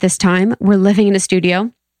Justin at this time. We're living in a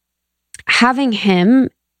studio. Having him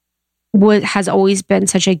has always been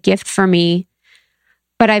such a gift for me,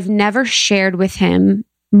 but I've never shared with him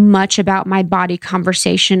much about my body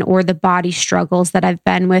conversation or the body struggles that I've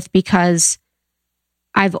been with because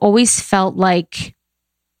I've always felt like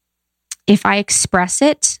if I express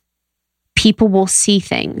it, people will see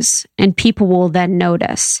things and people will then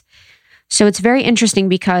notice. So it's very interesting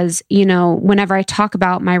because, whenever I talk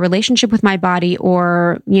about my relationship with my body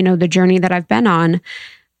or, the journey that I've been on,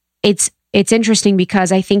 it's interesting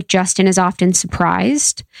because I think Justin is often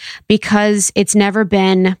surprised because it's never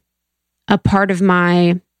been a part of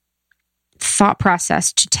my thought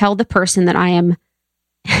process to tell the person that I am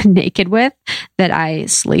naked with, that I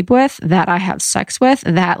sleep with, that I have sex with,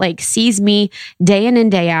 that like sees me day in and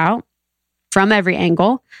day out from every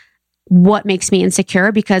angle, what makes me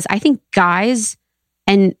insecure. Because I think guys,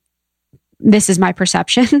 and this is my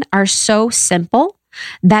perception, are so simple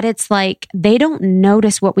that it's like they don't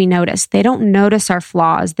notice what we notice. They don't notice our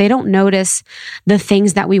flaws. They don't notice the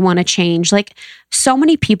things that we want to change. Like so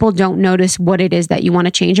many people don't notice what it is that you want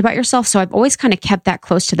to change about yourself. So I've always kind of kept that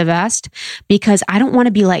close to the vest because I don't want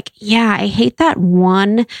to be like, yeah, I hate that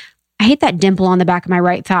dimple on the back of my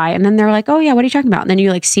right thigh. And then they're like, oh yeah, what are you talking about? And then you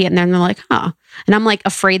like see it and then they're like, huh. And I'm like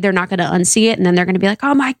afraid they're not going to unsee it. And then they're going to be like,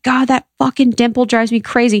 oh my God, that fucking dimple drives me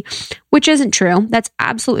crazy, which isn't true. That's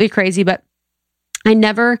absolutely crazy. But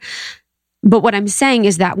what I'm saying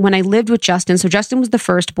is that when I lived with Justin, so Justin was the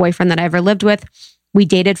first boyfriend that I ever lived with. We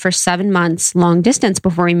dated for 7 months long distance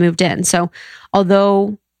before we moved in. So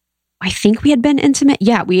although I think we had been intimate.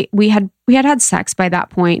 Yeah, we had sex by that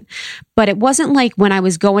point, but it wasn't like when I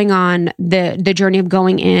was going on the journey of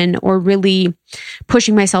going in or really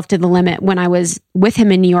pushing myself to the limit. When I was with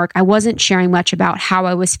him in New York, I wasn't sharing much about how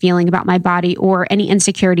I was feeling about my body or any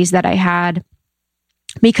insecurities that I had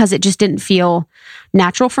because it just didn't feel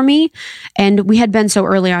natural for me. And we had been so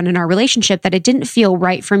early on in our relationship that it didn't feel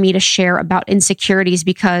right for me to share about insecurities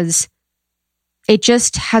because it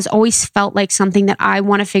just has always felt like something that I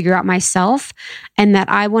want to figure out myself and that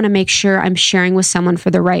I want to make sure I'm sharing with someone for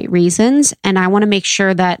the right reasons. And I want to make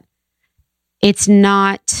sure that it's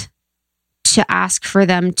not to ask for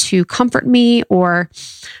them to comfort me or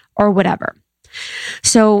whatever.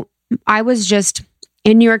 So I was just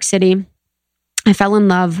in New York City. I fell in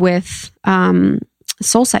love with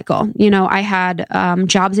SoulCycle. I had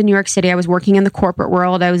jobs in New York City. I was working in the corporate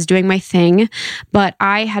world. I was doing my thing, but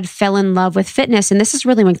I had fell in love with fitness. And this is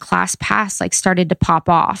really when ClassPass started to pop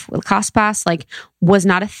off. Well, ClassPass was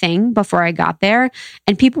not a thing before I got there,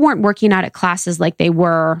 and people weren't working out at classes like they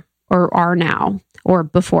were or are now or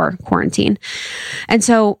before quarantine. And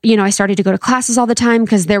so, I started to go to classes all the time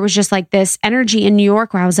because there was just this energy in New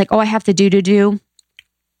York where I was like, oh, I have to do.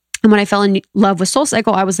 And when I fell in love with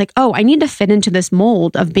SoulCycle, I was like, oh, I need to fit into this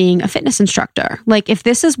mold of being a fitness instructor. If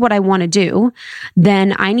this is what I want to do,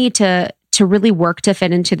 then I need to really work to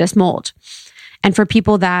fit into this mold. And for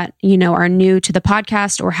people that, are new to the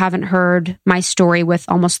podcast or haven't heard my story with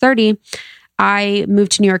Almost 30, I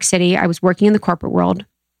moved to New York City. I was working in the corporate world.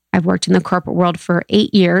 I've worked in the corporate world for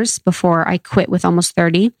 8 years before I quit with Almost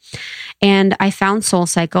 30. And I found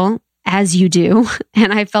SoulCycle, as you do,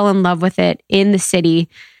 and I fell in love with it in the city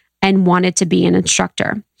and wanted to be an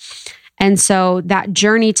instructor. And so that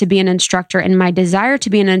journey to be an instructor and my desire to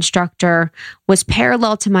be an instructor was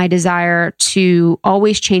parallel to my desire to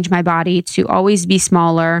always change my body, to always be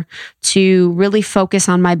smaller, to really focus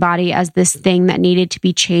on my body as this thing that needed to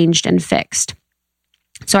be changed and fixed.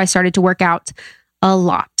 So I started to work out a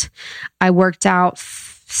lot. I worked out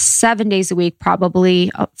 7 days a week, probably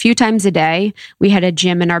a few times a day. We had a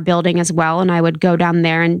gym in our building as well. And I would go down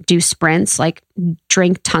there and do sprints, like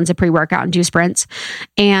drink tons of pre-workout and do sprints.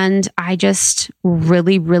 And I just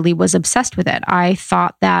really, really was obsessed with it. I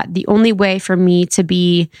thought that the only way for me to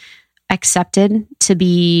be accepted, to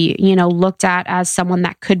be, looked at as someone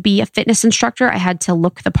that could be a fitness instructor, I had to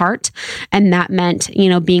look the part. And that meant,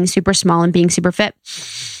 being super small and being super fit.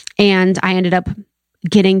 And I ended up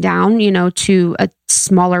getting down, to a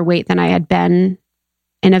smaller weight than I had been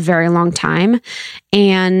in a very long time.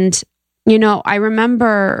 And, I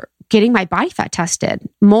remember getting my body fat tested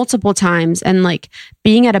multiple times and like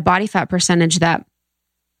being at a body fat percentage that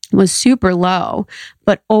was super low,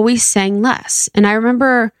 but always saying less. And I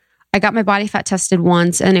remember I got my body fat tested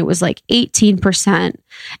once and it was like 18%.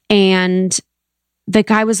 And the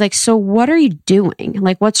guy was like, "So what are you doing?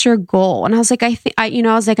 Like, what's your goal?" And I was like,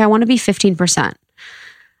 I want to be 15%.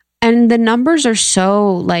 And the numbers are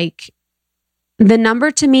so like, the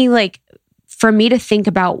number to me, like for me to think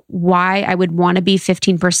about why I would want to be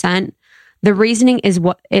 15%, the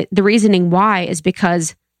reasoning why is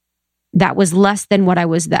because that was less than what I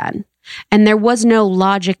was then. And there was no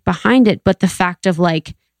logic behind it, but the fact of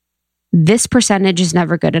like, this percentage is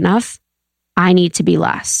never good enough. I need to be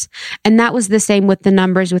less. And that was the same with the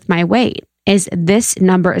numbers with my weight. Is this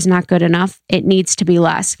number is not good enough. It needs to be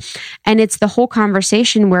less. And it's the whole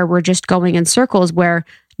conversation where we're just going in circles where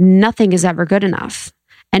nothing is ever good enough.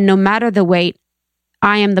 And no matter the weight,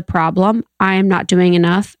 I am the problem. I am not doing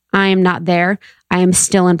enough. I am not there. I am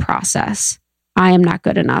still in process. I am not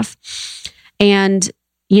good enough. And,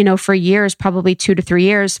 for years, probably 2 to 3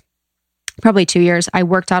 years, probably 2 years, I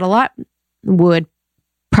worked out a lot, I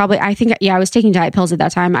was taking diet pills at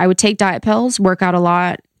that time. I would take diet pills, work out a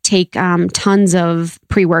lot, take tons of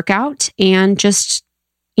pre-workout and just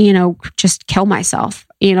kill myself.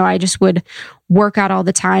 I just would work out all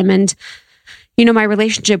the time. And, my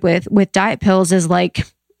relationship with diet pills is like,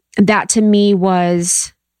 that to me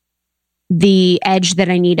was the edge that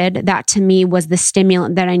I needed. That to me was the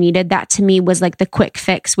stimulant that I needed. That to me was like the quick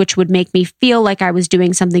fix, which would make me feel like I was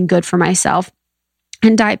doing something good for myself.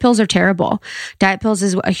 And diet pills are terrible. Diet pills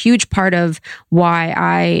is a huge part of why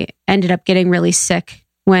I ended up getting really sick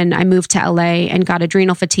when I moved to LA and got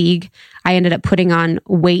adrenal fatigue. I ended up putting on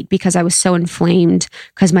weight because I was so inflamed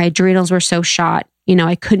because my adrenals were so shot.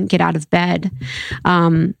 I couldn't get out of bed.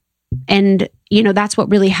 And that's what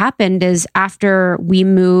really happened is after we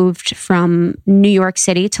moved from New York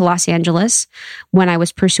City to Los Angeles, when I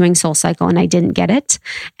was pursuing SoulCycle and I didn't get it.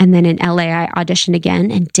 And then in LA, I auditioned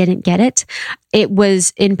again and didn't get it. It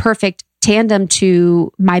was in perfect tandem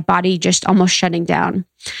to my body just almost shutting down.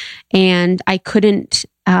 And I couldn't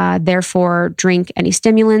therefore drink any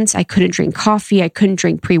stimulants. I couldn't drink coffee. I couldn't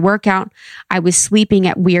drink pre-workout. I was sleeping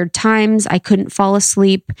at weird times. I couldn't fall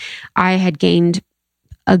asleep. I had gained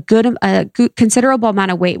a good considerable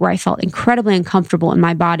amount of weight where I felt incredibly uncomfortable in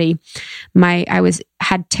my body. I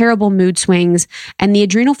had terrible mood swings, and the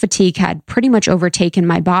adrenal fatigue had pretty much overtaken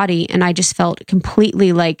my body. And I just felt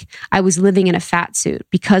completely like I was living in a fat suit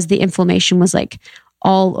because the inflammation was like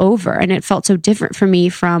all over. And it felt so different for me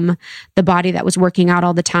from the body that was working out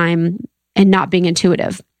all the time and not being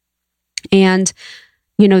intuitive. And,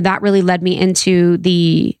 that really led me into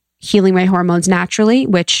the Healing My Hormones Naturally,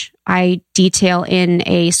 which I detail in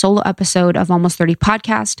a solo episode of Almost 30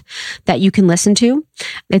 podcast that you can listen to.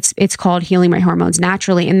 It's called Healing My Hormones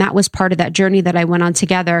Naturally. And that was part of that journey that I went on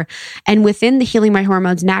together. And within the Healing My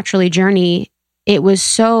Hormones Naturally journey, it was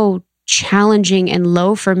so challenging and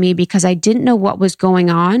low for me because I didn't know what was going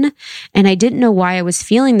on and I didn't know why I was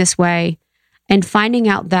feeling this way. And finding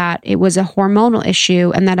out that it was a hormonal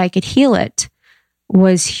issue and that I could heal it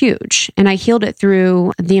was huge. And I healed it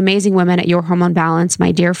through the amazing women at Your Hormone Balance,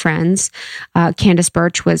 my dear friends. Candace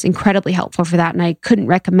Birch was incredibly helpful for that. And I couldn't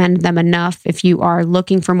recommend them enough if you are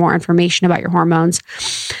looking for more information about your hormones.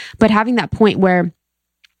 But having that point where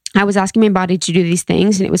I was asking my body to do these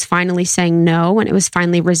things and it was finally saying no and it was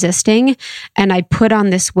finally resisting. And I put on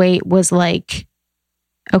this weight was like,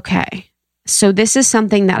 okay, So this is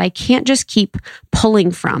something that I can't just keep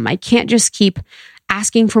pulling from. I can't just keep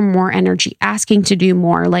asking for more energy, asking to do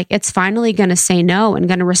more. Like, it's finally going to say no and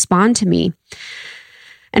going to respond to me.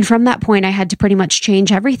 And from that point, I had to pretty much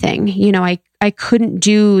change everything. You know, I couldn't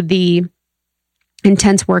do the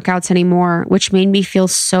intense workouts anymore, which made me feel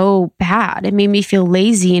so bad. It made me feel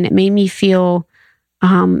lazy, and it made me feel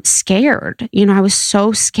scared. You know, I was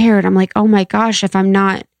so scared. I'm like, oh my gosh, if I'm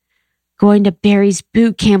not going to Barry's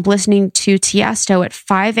boot camp, listening to Tiesto at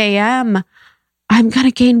 5 a.m., I'm going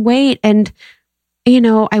to gain weight, and, you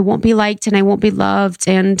know, I won't be liked, and I won't be loved,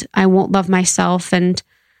 and I won't love myself. And,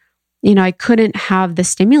 you know, I couldn't have the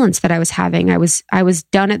stimulants that I was having. I was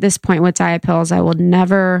done at this point with diet pills. I will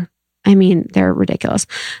never, I mean, they're ridiculous.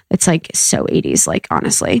 It's like so 80s, like,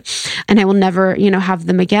 honestly, and I will never, you know, have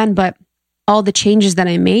them again. But all the changes that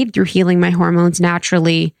I made through healing my hormones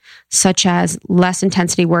naturally, such as less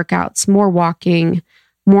intensity workouts, more walking,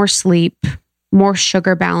 more sleep, more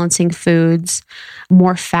sugar balancing foods,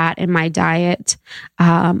 more fat in my diet,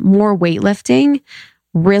 more weightlifting,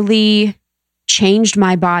 really changed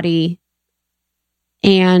my body.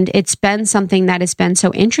 And it's been something that has been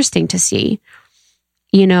so interesting to see.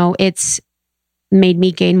 You know, it's made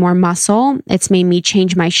me gain more muscle. It's made me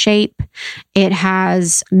change my shape. It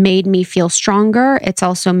has made me feel stronger. It's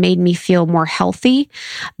also made me feel more healthy.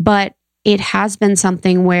 But it has been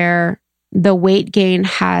something where the weight gain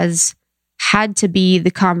has had to be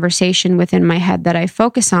the conversation within my head that I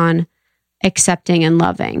focus on accepting and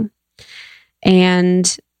loving.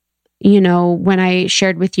 And, you know, when I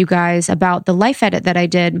shared with you guys about the life edit that I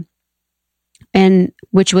did, and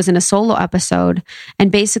which was in a solo episode,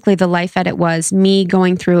 and basically the life edit was me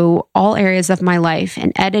going through all areas of my life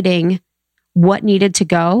and editing what needed to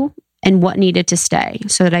go and what needed to stay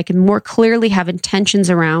so that I can more clearly have intentions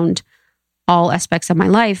around all aspects of my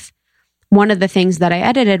life. One of the things that I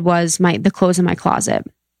edited was the clothes in my closet.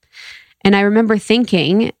 And I remember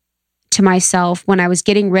thinking to myself when I was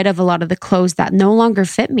getting rid of a lot of the clothes that no longer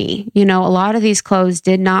fit me, you know, a lot of these clothes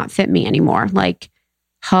did not fit me anymore. Like,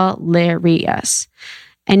 hilarious.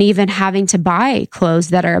 And even having to buy clothes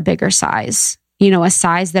that are a bigger size, you know, a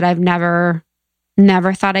size that I've never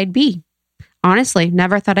thought I'd be. Honestly,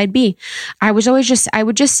 never thought I'd be. I would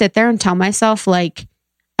just sit there and tell myself, like,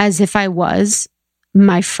 as if I was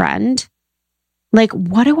my friend, like,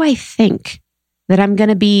 what do I think? That I'm going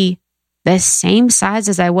to be the same size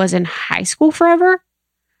as I was in high school forever?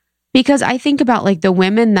 Because I think about like the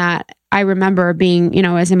women that I remember being, you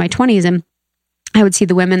know, as in my 20s, and I would see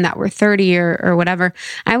the women that were 30 or whatever.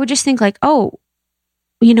 I would just think like, oh,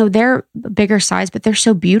 you know, they're bigger size, but they're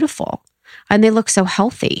so beautiful and they look so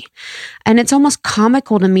healthy. And it's almost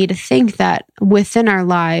comical to me to think that within our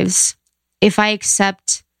lives, if I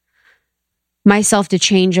accept myself to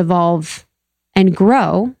change, evolve, and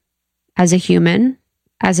grow as a human,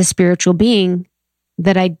 as a spiritual being,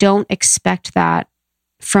 that I don't expect that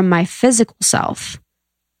from my physical self.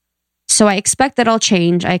 So I expect that I'll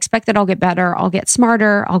change. I expect that I'll get better. I'll get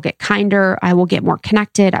smarter. I'll get kinder. I will get more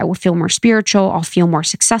connected. I will feel more spiritual. I'll feel more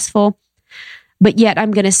successful. But yet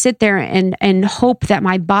I'm going to sit there and hope that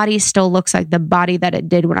my body still looks like the body that it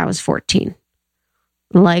did when I was 14.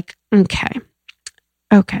 Like, okay.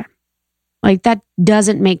 Like, that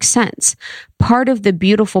doesn't make sense. Part of the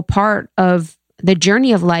beautiful part of the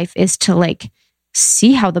journey of life is to like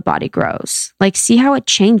see how the body grows, like see how it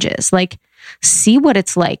changes, like see what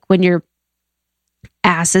it's like when your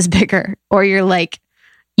ass is bigger, or you're like,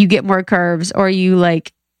 you get more curves, or you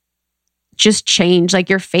like just change, like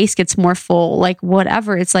your face gets more full, like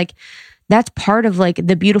whatever. It's like, that's part of like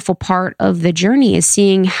the beautiful part of the journey, is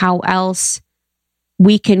seeing how else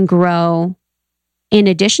we can grow in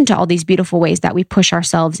addition to all these beautiful ways that we push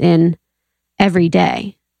ourselves in every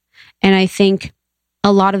day. And I think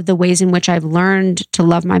a lot of the ways in which I've learned to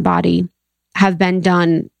love my body have been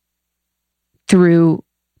done through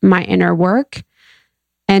my inner work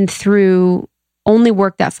and through only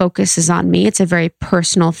work that focuses on me. It's a very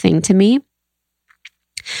personal thing to me.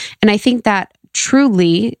 And I think that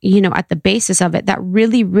truly, you know, at the basis of it, that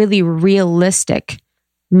really, really realistic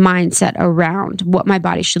mindset around what my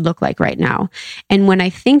body should look like right now. And when I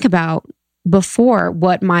think about before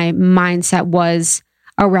what my mindset was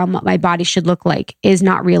around what my body should look like is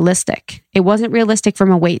not realistic. It wasn't realistic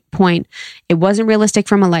from a weight point. It wasn't realistic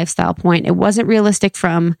from a lifestyle point. It wasn't realistic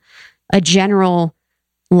from a general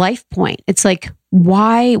life point. It's like,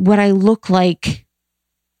 why would I look like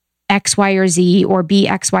X, Y, or Z, or be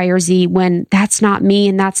X, Y, or Z when that's not me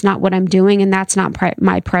and that's not what I'm doing and that's not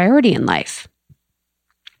my priority in life?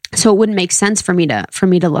 So it wouldn't make sense for me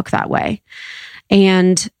to look that way.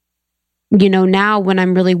 And now when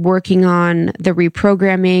I'm really working on the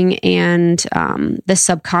reprogramming and the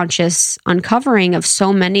subconscious uncovering of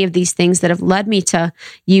so many of these things that have led me to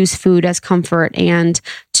use food as comfort and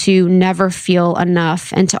to never feel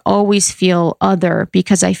enough and to always feel other,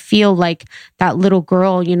 because I feel like that little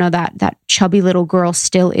girl, that chubby little girl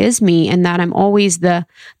still is me, and that I'm always the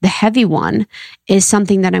heavy one, is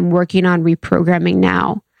something that I'm working on reprogramming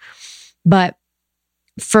now. But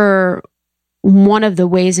for one of the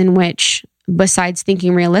ways in which, besides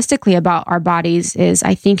thinking realistically about our bodies, is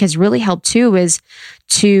I think has really helped too, is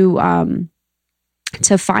to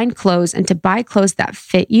find clothes and to buy clothes that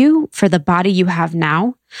fit you for the body you have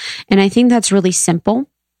now. And I think that's really simple,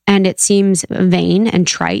 and it seems vain and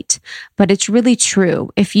trite, but it's really true.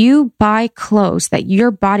 If you buy clothes that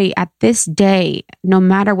your body at this day, no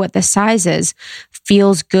matter what the size is,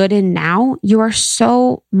 feels good in now, you are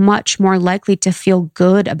so much more likely to feel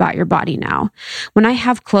good about your body now. When I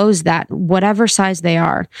have clothes that, whatever size they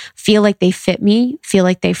are, feel like they fit me, feel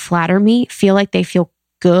like they flatter me, feel like they feel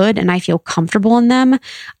good, and I feel comfortable in them,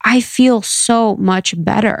 I feel so much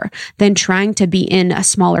better than trying to be in a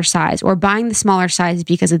smaller size or buying the smaller size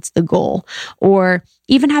because it's the goal, or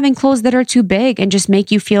even having clothes that are too big and just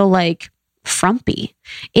make you feel like frumpy.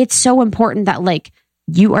 It's so important that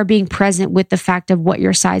you are being present with the fact of what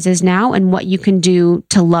your size is now and what you can do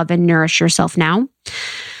to love and nourish yourself now.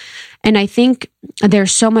 And I think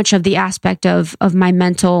there's so much of the aspect of my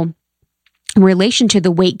mental relation to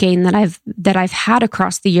the weight gain that I've had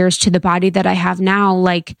across the years to the body that I have now,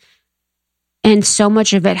 and so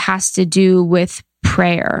much of it has to do with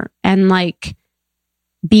prayer and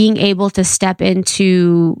being able to step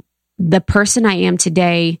into the person I am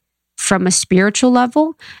today from a spiritual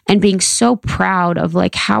level, and being so proud of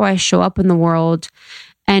how I show up in the world,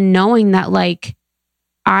 and knowing that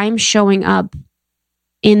I'm showing up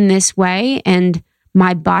in this way, and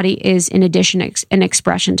my body is in addition an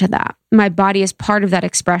expression to that. My body is part of that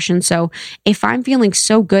expression. So if I'm feeling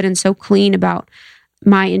so good and so clean about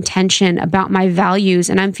my intention, about my values,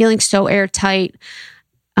 and I'm feeling so airtight,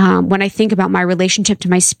 when I think about my relationship to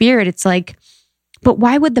my spirit, it's but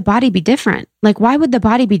why would the body be different? Why would the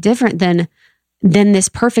body be different than this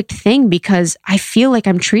perfect thing? Because I feel like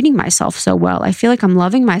I'm treating myself so well. I feel like I'm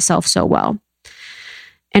loving myself so well.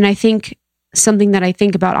 And I think something that I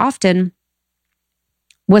think about often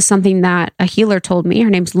was something that a healer told me. Her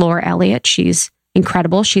name's Laura Elliott. She's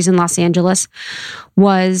incredible. She's in Los Angeles.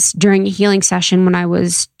 Was during a healing session when I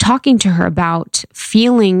was talking to her about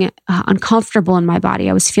feeling uncomfortable in my body.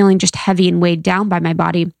 I was feeling just heavy and weighed down by my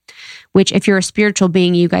body, which if you're a spiritual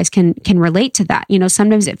being, you guys can relate to that.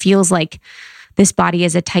 Sometimes it feels like this body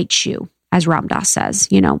is a tight shoe, as Ram Dass says.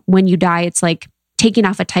 When you die, it's like taking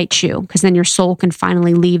off a tight shoe, because then your soul can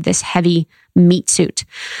finally leave this heavy meat suit.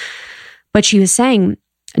 But she was saying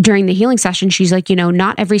during the healing session, she's like,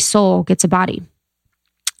 not every soul gets a body.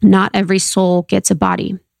 Not every soul gets a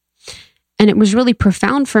body. And it was really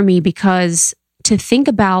profound for me, because to think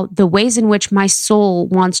about the ways in which my soul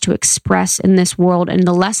wants to express in this world and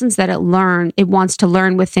the lessons that it wants to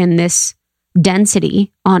learn within this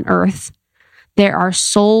density on earth. There are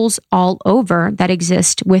souls all over that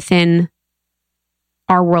exist within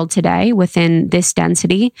our world today, within this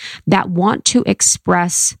density, that want to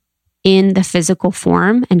express in the physical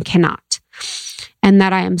form and cannot. And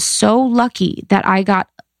that I am so lucky that I got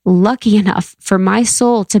lucky enough for my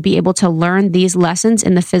soul to be able to learn these lessons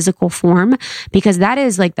in the physical form, because that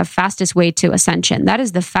is the fastest way to ascension. That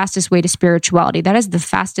is the fastest way to spirituality. That is the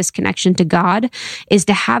fastest connection to God, is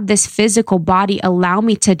to have this physical body allow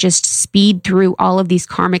me to just speed through all of these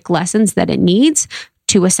karmic lessons that it needs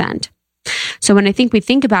to ascend. So when we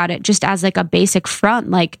think about it just as a basic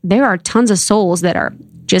front, there are tons of souls that are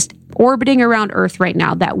just orbiting around Earth right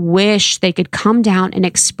now that wish they could come down and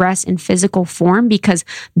express in physical form, because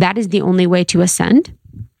that is the only way to ascend.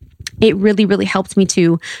 It really, really helped me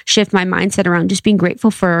to shift my mindset around just being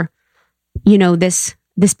grateful for, this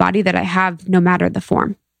body that I have, no matter the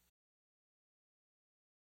form.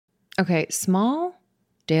 Okay, small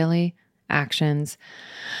daily actions.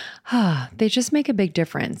 They just make a big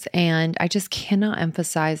difference. And I just cannot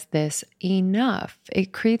emphasize this enough.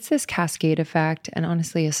 It creates this cascade effect and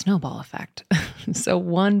honestly a snowball effect. So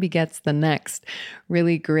one begets the next.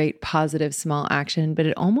 Really great, positive, small action, but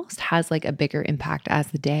it almost has a bigger impact as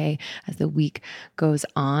the week goes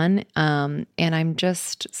on. And I'm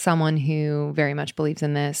just someone who very much believes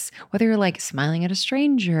in this, whether you're smiling at a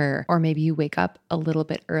stranger, or maybe you wake up a little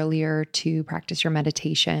bit earlier to practice your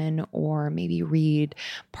meditation, or maybe read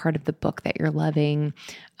part of the book that you're loving,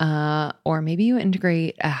 or maybe you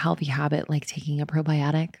integrate a healthy habit like taking a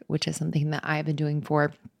probiotic, which is something that I've been doing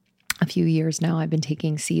for a few years now, I've been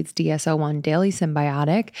taking Seed's DS-01 Daily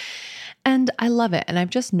Symbiotic, and I love it. And I've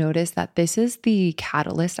just noticed that this is the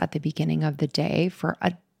catalyst at the beginning of the day for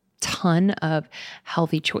a ton of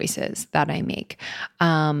healthy choices that I make.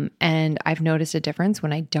 And I've noticed a difference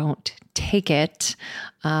when I don't take it.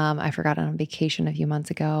 I forgot on vacation a few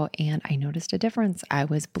months ago and I noticed a difference. I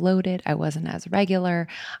was bloated. I wasn't as regular.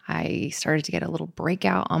 I started to get a little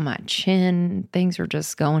breakout on my chin. Things were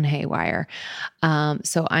just going haywire.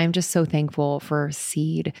 So I'm just so thankful for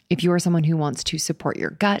Seed. If you are someone who wants to support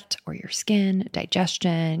your gut or your skin,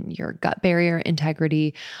 digestion, your gut barrier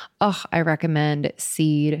integrity, I recommend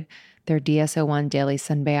Seed. Their DS-01 Daily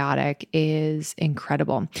Symbiotic is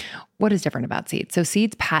incredible. What is different about Seed? So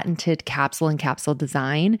Seed's patented capsule and capsule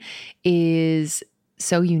design is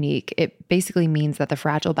so unique. It basically means that the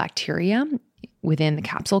fragile bacteria within the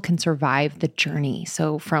capsule can survive the journey.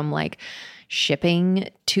 So from like shipping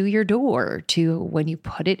to your door to when you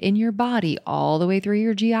put it in your body, all the way through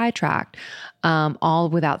your GI tract, all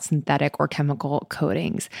without synthetic or chemical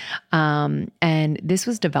coatings. And this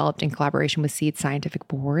was developed in collaboration with Seed's scientific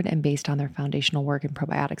board and based on their foundational work in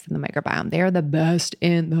probiotics in the microbiome. They are the best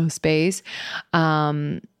in the space.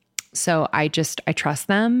 So I trust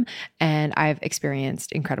them and I've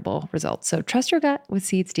experienced incredible results. So trust your gut with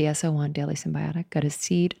Seed's DS-01 Daily Symbiotic. Go to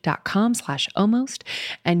seed.com/almost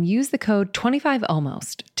and use the code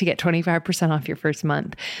 25almost to get 25% off your first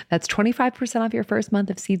month. That's 25% off your first month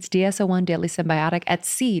of Seed's DS-01 Daily Symbiotic at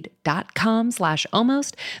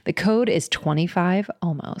seed.com/almost. The code is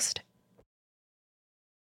 25almost.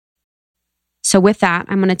 So with that,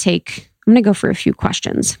 I'm going to go for a few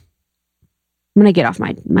questions. I'm going to get off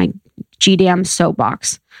my GDM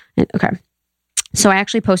soapbox. Okay. So I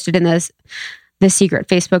actually posted in this secret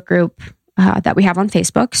Facebook group that we have on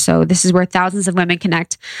Facebook. So this is where thousands of women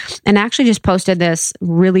connect. And I actually just posted this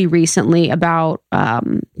really recently about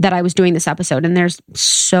that I was doing this episode. And there's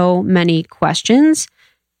so many questions.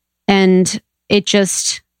 And it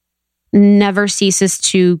just never ceases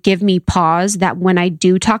to give me pause that when I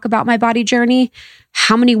do talk about my body journey,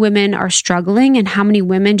 how many women are struggling and how many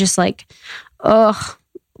women just like,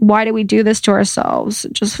 why do we do this to ourselves?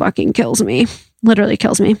 It just fucking kills me. Literally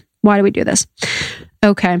kills me. Why do we do this?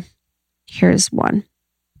 Okay, here's one.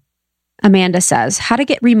 Amanda says, how to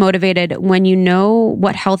get remotivated when you know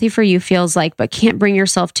what healthy for you feels like, but can't bring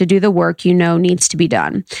yourself to do the work you know needs to be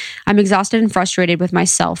done. I'm exhausted and frustrated with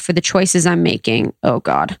myself for the choices I'm making. Oh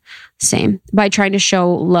God, same. By trying to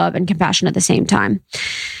show love and compassion at the same time.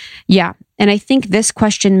 Yeah. And I think this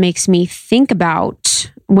question makes me think about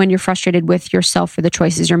when you're frustrated with yourself for the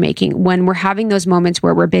choices you're making. When we're having those moments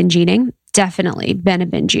where we're binge eating, definitely been a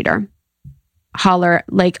binge eater. Holler,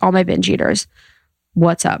 like all my binge eaters.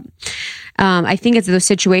 What's up? I think it's those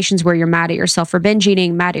situations where you're mad at yourself for binge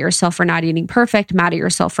eating, mad at yourself for not eating perfect, mad at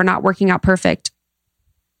yourself for not working out perfect.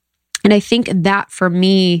 And I think that for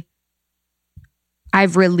me,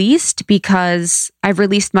 I've released because I've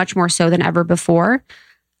released much more so than ever before,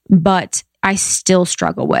 but I still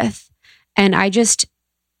struggle with. And I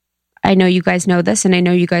know you guys know this and I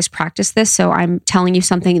know you guys practice this. So I'm telling you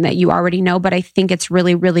something that you already know, but I think it's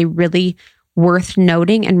really, really, really worth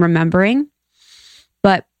noting and remembering.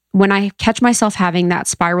 But when I catch myself having that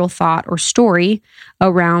spiral thought or story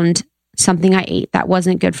around something I ate that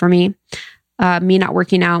wasn't good for me, me not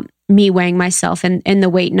working out, me weighing myself and the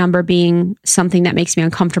weight number being something that makes me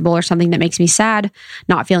uncomfortable or something that makes me sad,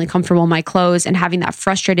 not feeling comfortable in my clothes and having that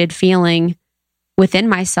frustrated feeling within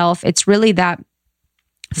myself, it's really that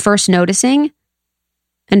first noticing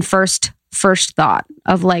and first thought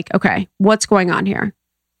of like, okay, what's going on here?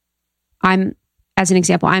 As an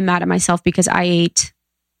example, I'm mad at myself because I ate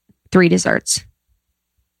 3 desserts.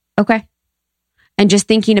 Okay. And just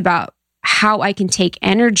thinking about how I can take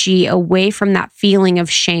energy away from that feeling of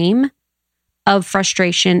shame, of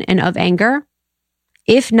frustration, and of anger,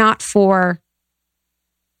 if not for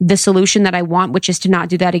the solution that I want, which is to not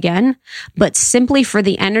do that again, but simply for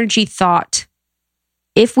the energy thought.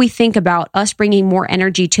 If we think about us bringing more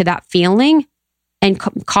energy to that feeling and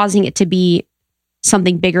causing it to be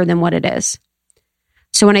something bigger than what it is.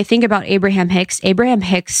 So when I think about Abraham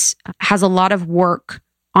Hicks has a lot of work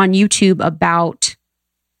on YouTube about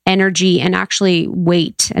energy and actually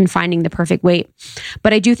weight and finding the perfect weight.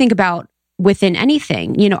 But I do think about within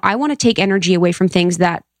anything, I want to take energy away from things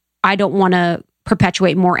that I don't want to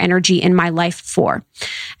perpetuate more energy in my life for.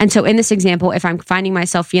 And so in this example, if I'm finding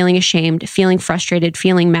myself feeling ashamed, feeling frustrated,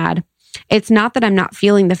 feeling mad, it's not that I'm not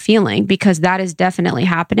feeling the feeling because that is definitely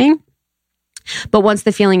happening. But once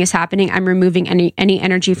the feeling is happening, I'm removing any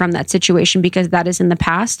energy from that situation because that is in the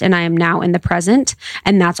past and I am now in the present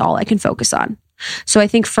and that's all I can focus on. So I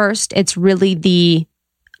think first, it's really the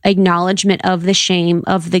acknowledgement of the shame,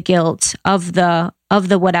 of the guilt, of the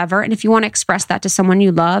whatever. And if you want to express that to someone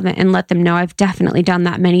you love and let them know, I've definitely done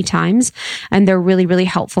that many times. And they're really, really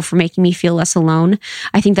helpful for making me feel less alone.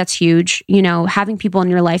 I think that's huge. You know, having people in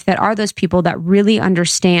your life that are those people that really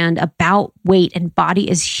understand about weight and body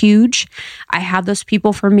is huge. I have those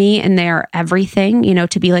people for me, and they are everything, you know,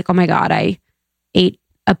 to be like, oh my God, I ate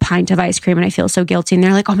a pint of ice cream and I feel so guilty. And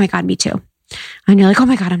they're like, oh my God, me too. And you're like, oh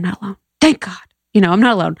my God, I'm not alone. Thank God. You know, I'm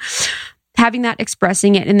not alone. Having that,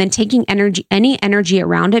 expressing it, and then taking any energy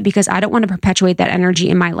around it, because I don't want to perpetuate that energy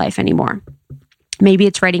in my life anymore. Maybe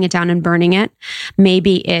it's writing it down and burning it.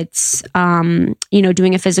 Maybe it's,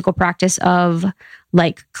 doing a physical practice of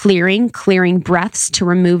like clearing breaths to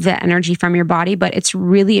remove that energy from your body. But it's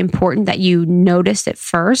really important that you notice it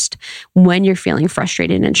first when you're feeling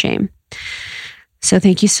frustrated and shame. So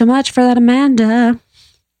thank you so much for that, Amanda.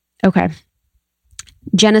 Okay.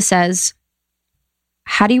 Jenna says,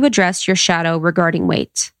 how do you address your shadow regarding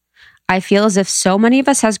weight? I feel as if so many of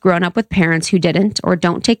us has grown up with parents who didn't or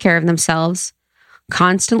don't take care of themselves,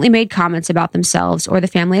 constantly made comments about themselves or the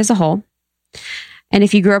family as a whole. And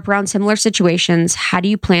if you grew up around similar situations, how do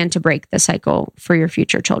you plan to break the cycle for your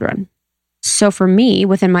future children? So for me,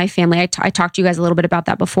 within my family, I talked to you guys a little bit about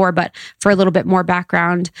that before, but for a little bit more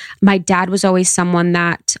background, my dad was always someone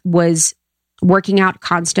that was working out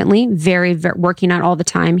constantly, very working out all the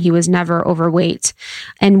time. He was never overweight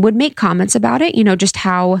and would make comments about it, you know, just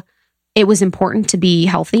how it was important to be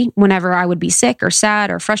healthy. Whenever I would be sick or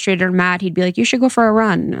sad or frustrated or mad, he'd be like, you should go for a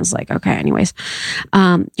run. And I was like, okay, anyways,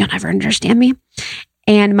 you'll never understand me.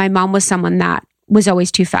 And my mom was someone that was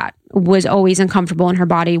always too fat, was always uncomfortable in her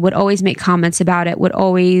body, would always make comments about it, would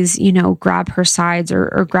always, grab her sides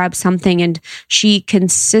or grab something. And she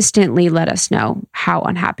consistently let us know how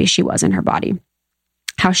unhappy she was in her body,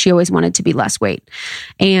 how she always wanted to be less weight.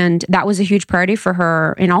 And that was a huge priority for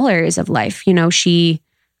her in all areas of life. You know, she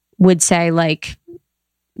would say like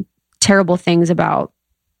terrible things about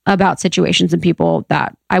situations and people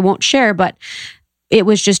that I won't share, but it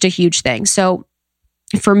was just a huge thing. So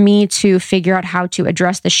for me to figure out how to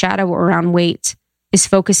address the shadow around weight is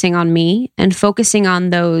focusing on me and focusing on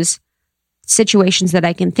those situations that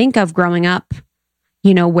I can think of growing up,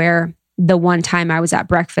 you know, where the one time I was at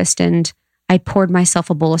breakfast and I poured myself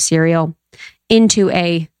a bowl of cereal into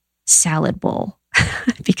a salad bowl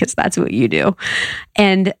because that's what you do.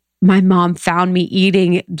 And my mom found me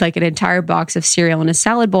eating like an entire box of cereal in a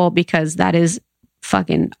salad bowl because that is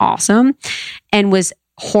fucking awesome, and was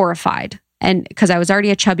horrified. And because I was already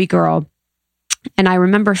a chubby girl. And I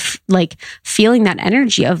remember feeling that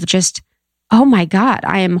energy of just, oh my God,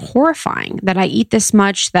 I am horrifying that I eat this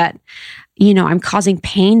much, that, I'm causing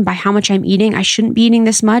pain by how much I'm eating. I shouldn't be eating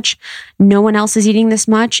this much. No one else is eating this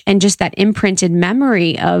much. And just that imprinted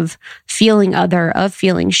memory of feeling other, of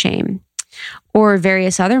feeling shame, or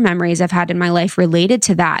various other memories I've had in my life related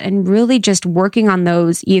to that. And really just working on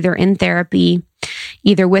those either in therapy,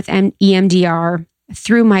 either with EMDR,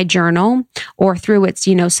 through my journal, or through its,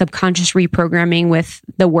 subconscious reprogramming with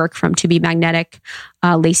the work from To Be Magnetic,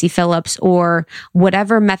 Lacy Phillips, or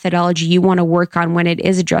whatever methodology you want to work on when it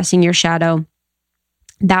is addressing your shadow.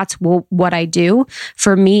 That's what I do.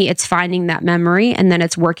 For me, it's finding that memory, and then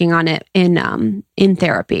it's working on it in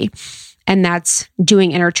therapy. And that's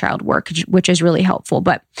doing inner child work, which is really helpful.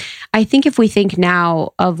 But I think if we think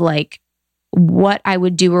now of like what I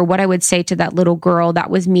would do or what I would say to that little girl, that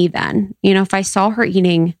was me then. If I saw her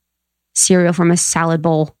eating cereal from a salad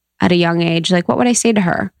bowl at a young age, like what would I say to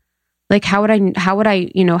her? Like how would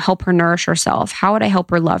I, help her nourish herself? How would I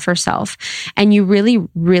help her love herself? And you really,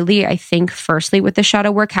 really, I think firstly with the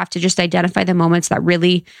shadow work, have to just identify the moments that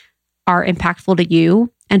really are impactful to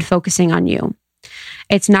you and focusing on you.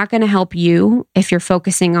 It's not going to help you if you're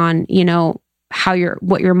focusing on,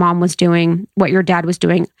 what your mom was doing, what your dad was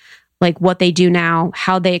doing, like what they do now,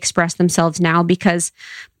 how they express themselves now, because,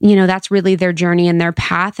 that's really their journey and their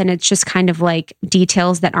path. And it's just kind of like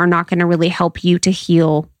details that are not going to really help you to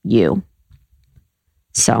heal you.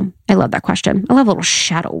 So I love that question. I love a little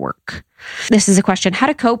shadow work. This is a question: how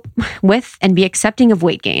to cope with and be accepting of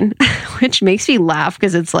weight gain, which makes me laugh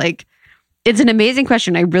because it's like, it's an amazing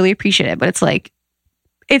question. I really appreciate it, but it's like,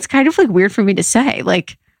 it's kind of like weird for me to say,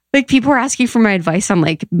 like people are asking for my advice on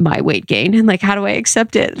like my weight gain and like, how do I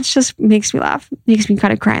accept it? It just makes me laugh. Makes me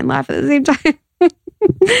kind of cry and laugh at the same time.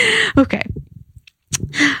 Okay.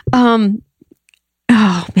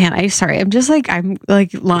 Oh man, I'm just like, I'm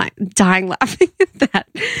like dying laughing at that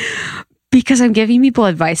because I'm giving people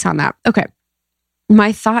advice on that. Okay.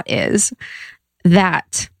 My thought is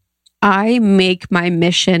that I make my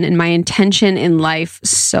mission and my intention in life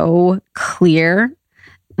so clear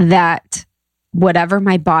that whatever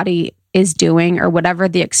my body is doing or whatever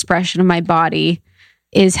the expression of my body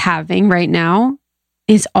is having right now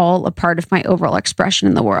is all a part of my overall expression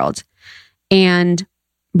in the world. And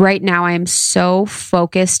right now I am so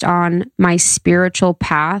focused on my spiritual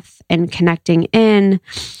path and connecting in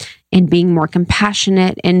and being more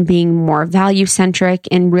compassionate and being more value centric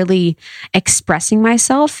and really expressing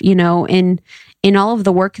myself, in all of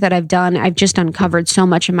the work that I've done. I've just uncovered so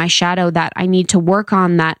much in my shadow that I need to work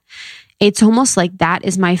on, that it's almost like that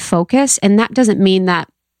is my focus. And that doesn't mean that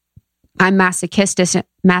I'm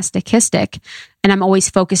masochistic and I'm always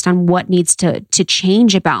focused on what needs to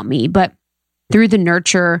change about me. But through the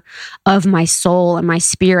nurture of my soul and my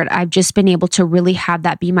spirit, I've just been able to really have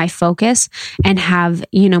that be my focus and have,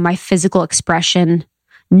 my physical expression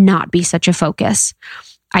not be such a focus.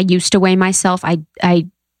 I used to weigh myself. I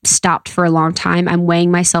stopped for a long time. I'm weighing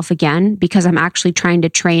myself again because I'm actually trying to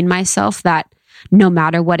train myself that no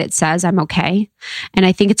matter what it says, I'm okay. And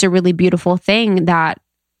I think it's a really beautiful thing that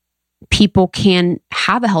people can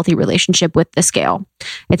have a healthy relationship with the scale.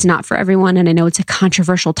 It's not for everyone. And I know it's a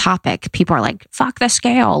controversial topic. People are like, fuck the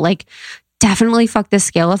scale. Like, definitely fuck the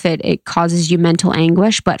scale if it causes you mental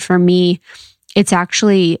anguish. But for me, it's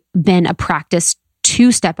actually been a practice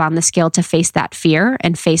to step on the scale to face that fear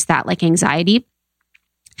and face that like anxiety.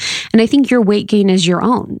 And I think your weight gain is your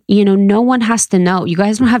own. No one has to know. You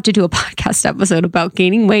guys don't have to do a podcast episode about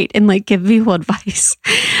gaining weight and like give people advice,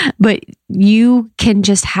 but you can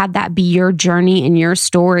just have that be your journey and your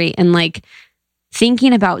story. And like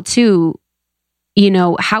thinking about too,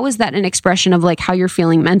 how is that an expression of like how you're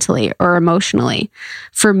feeling mentally or emotionally?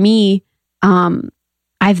 For me,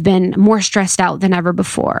 I've been more stressed out than ever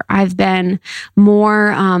before. I've been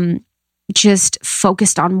more just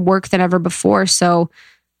focused on work than ever before. So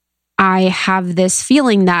I have this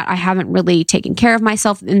feeling that I haven't really taken care of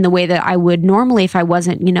myself in the way that I would normally if I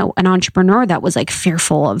wasn't, an entrepreneur that was like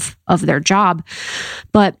fearful of their job.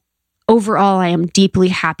 But overall, I am deeply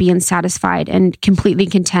happy and satisfied and completely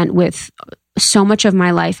content with so much of my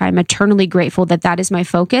life. I'm eternally grateful that that is my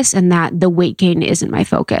focus and that the weight gain isn't my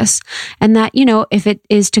focus. And that, if it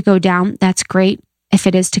is to go down, that's great. If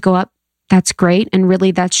it is to go up, that's great. And really,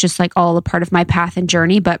 that's just like all a part of my path and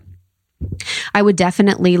journey. But I would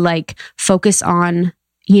definitely like focus on,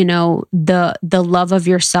 the love of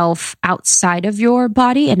yourself outside of your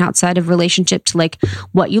body and outside of relationship to like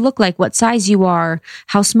what you look like, what size you are,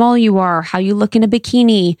 how small you are, how you look in a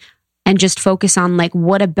bikini, and just focus on like,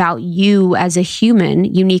 what about you as a human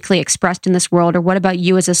uniquely expressed in this world, or what about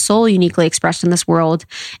you as a soul uniquely expressed in this world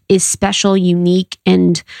is special, unique,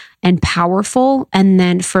 and powerful. And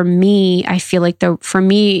then for me, I feel like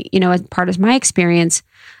as part of my experience,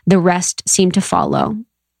 the rest seem to follow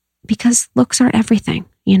because looks aren't everything,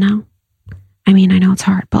 I mean, I know it's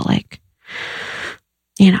hard, but like,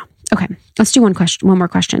 okay, let's do one more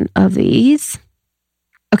question of these.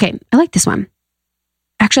 Okay. I like this one.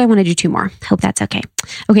 Actually, I want to do two more. Hope that's okay.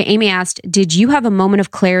 Okay. Amy asked, did you have a moment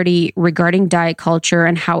of clarity regarding diet culture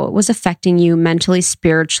and how it was affecting you mentally,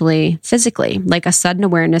 spiritually, physically, like a sudden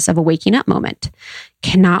awareness of a waking up moment?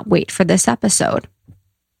 Cannot wait for this episode.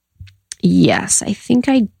 Yes, I think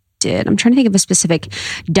I did. I'm trying to think of a specific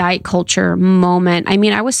diet culture moment. I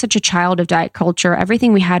mean, I was such a child of diet culture.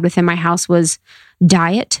 Everything we had within my house was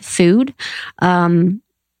diet food.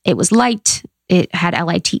 It was light. It had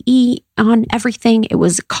LITE on everything. It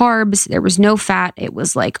was carbs. There was no fat. It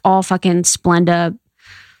was like all fucking Splenda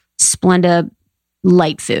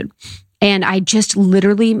light food. And I just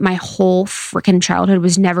literally, my whole freaking childhood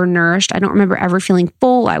was never nourished. I don't remember ever feeling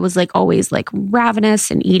full. I was like always like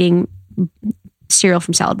ravenous and eating cereal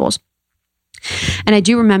from salad bowls. And I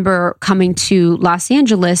do remember coming to Los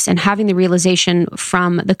Angeles and having the realization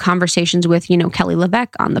from the conversations with, Kelly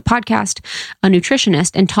LeVeque on the podcast, a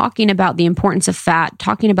nutritionist, and talking about the importance of fat,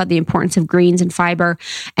 talking about the importance of greens and fiber,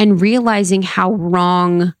 and realizing how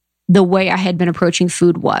wrong the way I had been approaching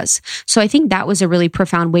food was. So I think that was a really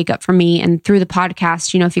profound wake up for me. And through the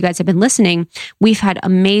podcast, if you guys have been listening, we've had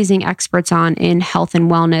amazing experts on in health and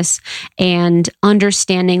wellness, and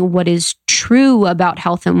understanding what is true about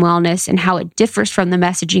health and wellness and how it differs from the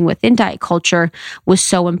messaging within diet culture was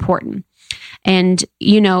so important. And,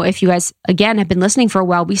 if you guys, again, have been listening for a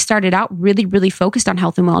while, we started out really, really focused on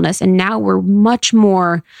health and wellness. And now we're much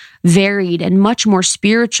more varied and much more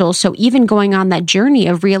spiritual. So even going on that journey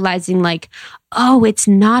of realizing like, oh, it's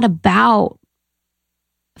not about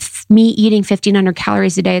me eating 1,500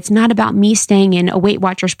 calories a day. It's not about me staying in a Weight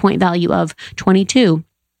Watchers point value of 22.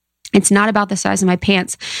 It's not about the size of my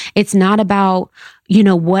pants. It's not about,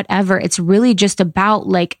 whatever. It's really just about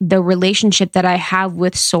like the relationship that I have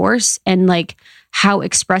with Source and like how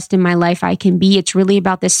expressed in my life I can be. It's really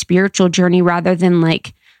about this spiritual journey rather than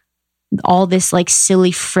like all this like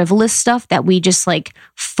silly, frivolous stuff that we just like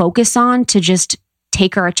focus on to just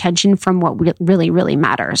take our attention from what really, really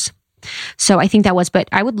matters. So I think but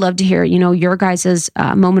I would love to hear, your guys'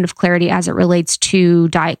 moment of clarity as it relates to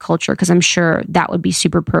diet culture, because I'm sure that would be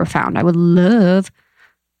super profound. I would love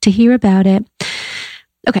to hear about it.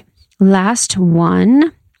 Okay, last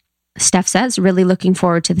one. Steph says, really looking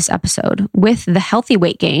forward to this episode. With the healthy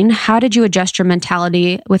weight gain, how did you adjust your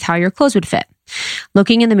mentality with how your clothes would fit?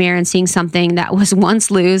 Looking in the mirror and seeing something that was once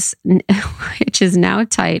loose, which is now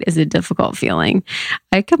tight, is a difficult feeling.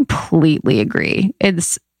 I completely agree.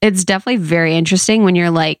 It's definitely very interesting when you're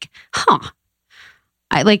like,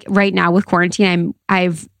 I like right now with quarantine,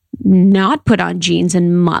 I've not put on jeans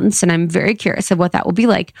in months, and I'm very curious of what that will be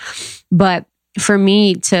like. But for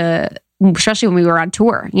me especially when we were on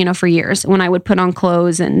tour, for years, when I would put on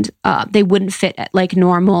clothes and they wouldn't fit like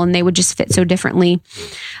normal and they would just fit so differently,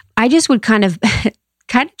 I just would kind of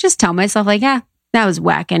just tell myself like, that was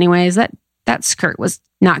whack anyways. That skirt was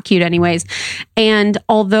not cute anyways. And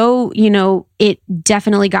although, it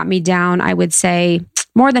definitely got me down, I would say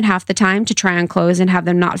more than half the time to try on clothes and have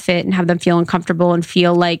them not fit and have them feel uncomfortable and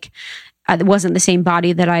feel like it wasn't the same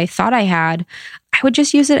body that I thought I had, I would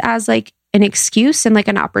just use it as like an excuse and like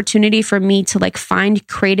an opportunity for me to like find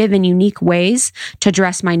creative and unique ways to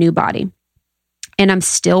dress my new body. And I'm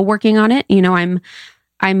still working on it.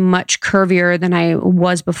 I'm much curvier than I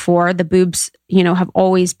was before. The boobs, have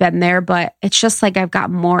always been there, but it's just like I've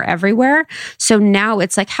got more everywhere. So now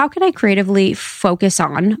it's like, how can I creatively focus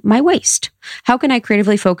on my waist? How can I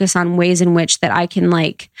creatively focus on ways in which that I can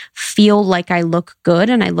like feel like I look good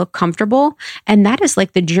and I look comfortable? And that is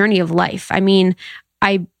like the journey of life. I mean,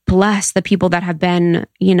 I bless the people that have been,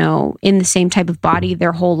 in the same type of body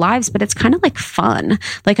their whole lives, but it's kind of like fun.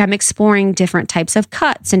 Like I'm exploring different types of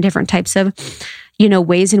cuts and different types of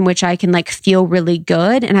ways in which I can like feel really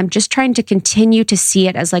good. And I'm just trying to continue to see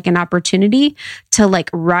it as like an opportunity to like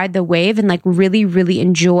ride the wave and like really, really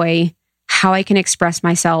enjoy how I can express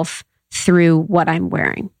myself through what I'm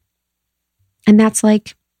wearing. And that's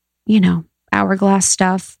like, hourglass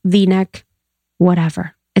stuff, V-neck,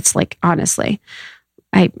 whatever. It's like, honestly,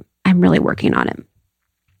 I'm really working on it.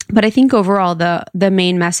 But I think overall, the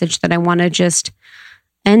main message that I want to just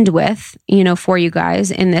end with, for you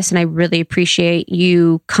guys in this. And I really appreciate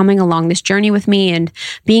you coming along this journey with me and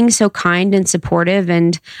being so kind and supportive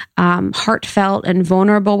and heartfelt and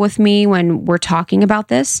vulnerable with me when we're talking about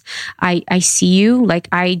this. I see you, like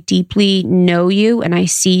I deeply know you and I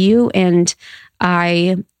see you and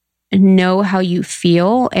I know how you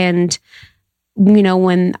feel. And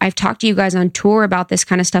when I've talked to you guys on tour about this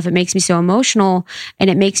kind of stuff, it makes me so emotional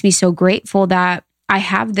and it makes me so grateful that I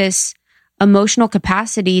have this emotional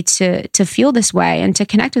capacity to feel this way and to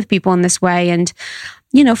connect with people in this way. And,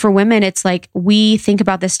 for women, it's like we think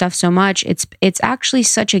about this stuff so much. It's actually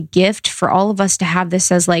such a gift for all of us to have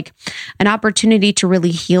this as like an opportunity to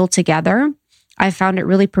really heal together. I found it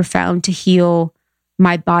really profound to heal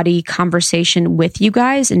my body conversation with you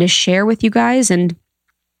guys and to share with you guys. And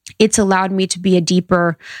it's allowed me to be a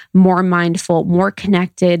deeper, more mindful, more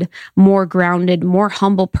connected, more grounded, more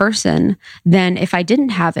humble person than if I didn't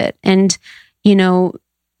have it. And,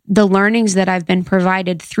 the learnings that I've been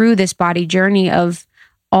provided through this body journey of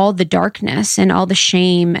all the darkness and all the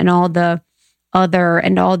shame and all the other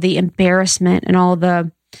and all the embarrassment and all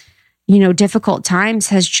the, difficult times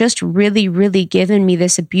has just really, really given me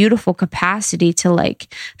this beautiful capacity to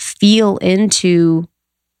like feel into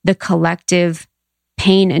the collective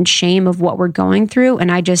pain and shame of what we're going through.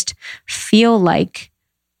 And I just feel like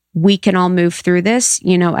we can all move through this,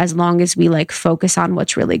 as long as we like focus on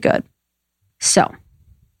what's really good. So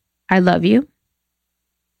I love you.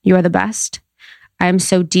 You are the best. I am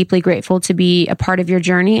so deeply grateful to be a part of your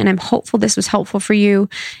journey. And I'm hopeful this was helpful for you,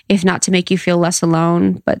 if not to make you feel less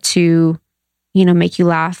alone, but to, make you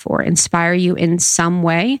laugh or inspire you in some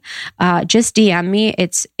way. Just DM me.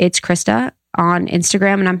 It's Krista on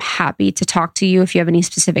Instagram, and I'm happy to talk to you if you have any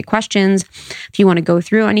specific questions, if you want to go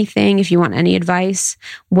through anything, if you want any advice,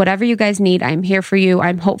 whatever you guys need, I'm here for you.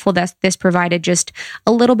 I'm hopeful that this provided just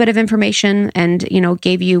a little bit of information and,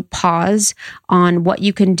 gave you pause on what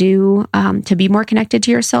you can do to be more connected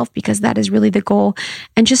to yourself, because that is really the goal.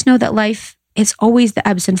 And just know that life is always the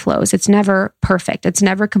ebbs and flows. It's never perfect. It's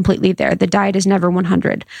never completely there. The diet is never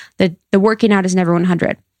 100. The working out is never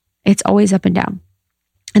 100. It's always up and down.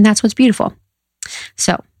 And that's what's beautiful.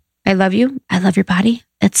 So I love you. I love your body.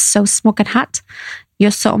 It's so smoking hot. You're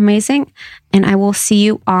so amazing. And I will see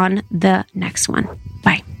you on the next one.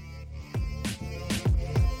 Bye.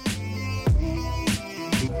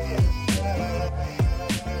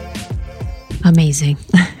 Amazing.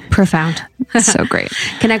 Profound. So great.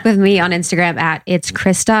 Connect with me on Instagram at It's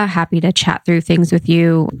Krista. Happy to chat through things with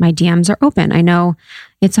you. My DMs are open. I know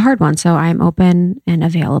it's a hard one, so I'm open and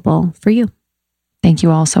available for you. Thank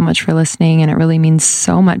you all so much for listening. And it really means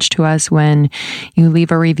so much to us when you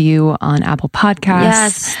leave a review on Apple Podcasts.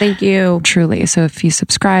 Yes, thank you. Truly. So if you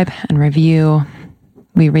subscribe and review,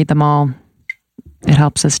 we read them all. It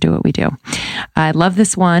helps us do what we do. I love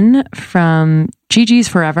this one from Gigi's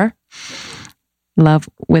Forever. Love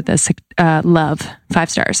with a love, 5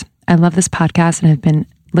 stars. I love this podcast and have been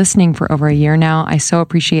listening for over a year now. I so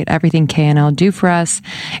appreciate everything K&L do for us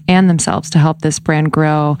and themselves to help this brand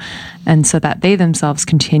grow and so that they themselves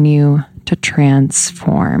continue to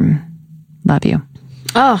transform. Love you.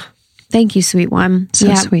 Oh, thank you, sweet one.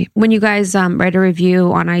 So sweet. When you guys write a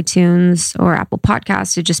review on iTunes or Apple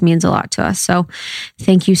Podcasts, it just means a lot to us. So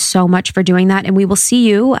thank you so much for doing that. And we will see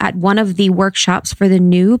you at one of the workshops for the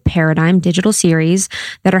new Paradigm digital series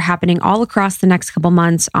that are happening all across the next couple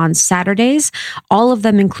months on Saturdays. All of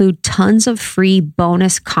them include tons of free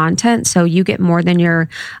bonus content. So you get more than your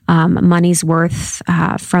money's worth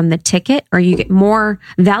from the ticket, or you get more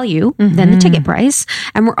value than the ticket price.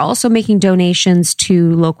 And we're also making donations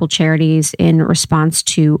to local charities in response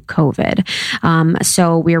to COVID.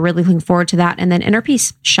 So we are really looking forward to that. And then Inner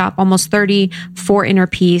Peace, shop Almost 30 for Inner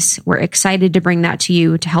Peace. We're excited to bring that to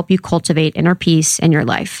you to help you cultivate inner peace in your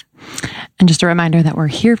life. And just a reminder that we're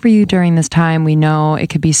here for you during this time. We know it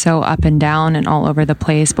could be so up and down and all over the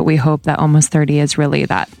place, but we hope that Almost 30 is really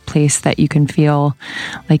that place that you can feel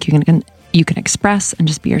like you can express and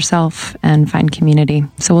just be yourself and find community.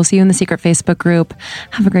 So we'll see you in the secret Facebook group.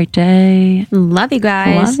 Have a great day. Love you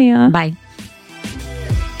guys. Love you. Bye.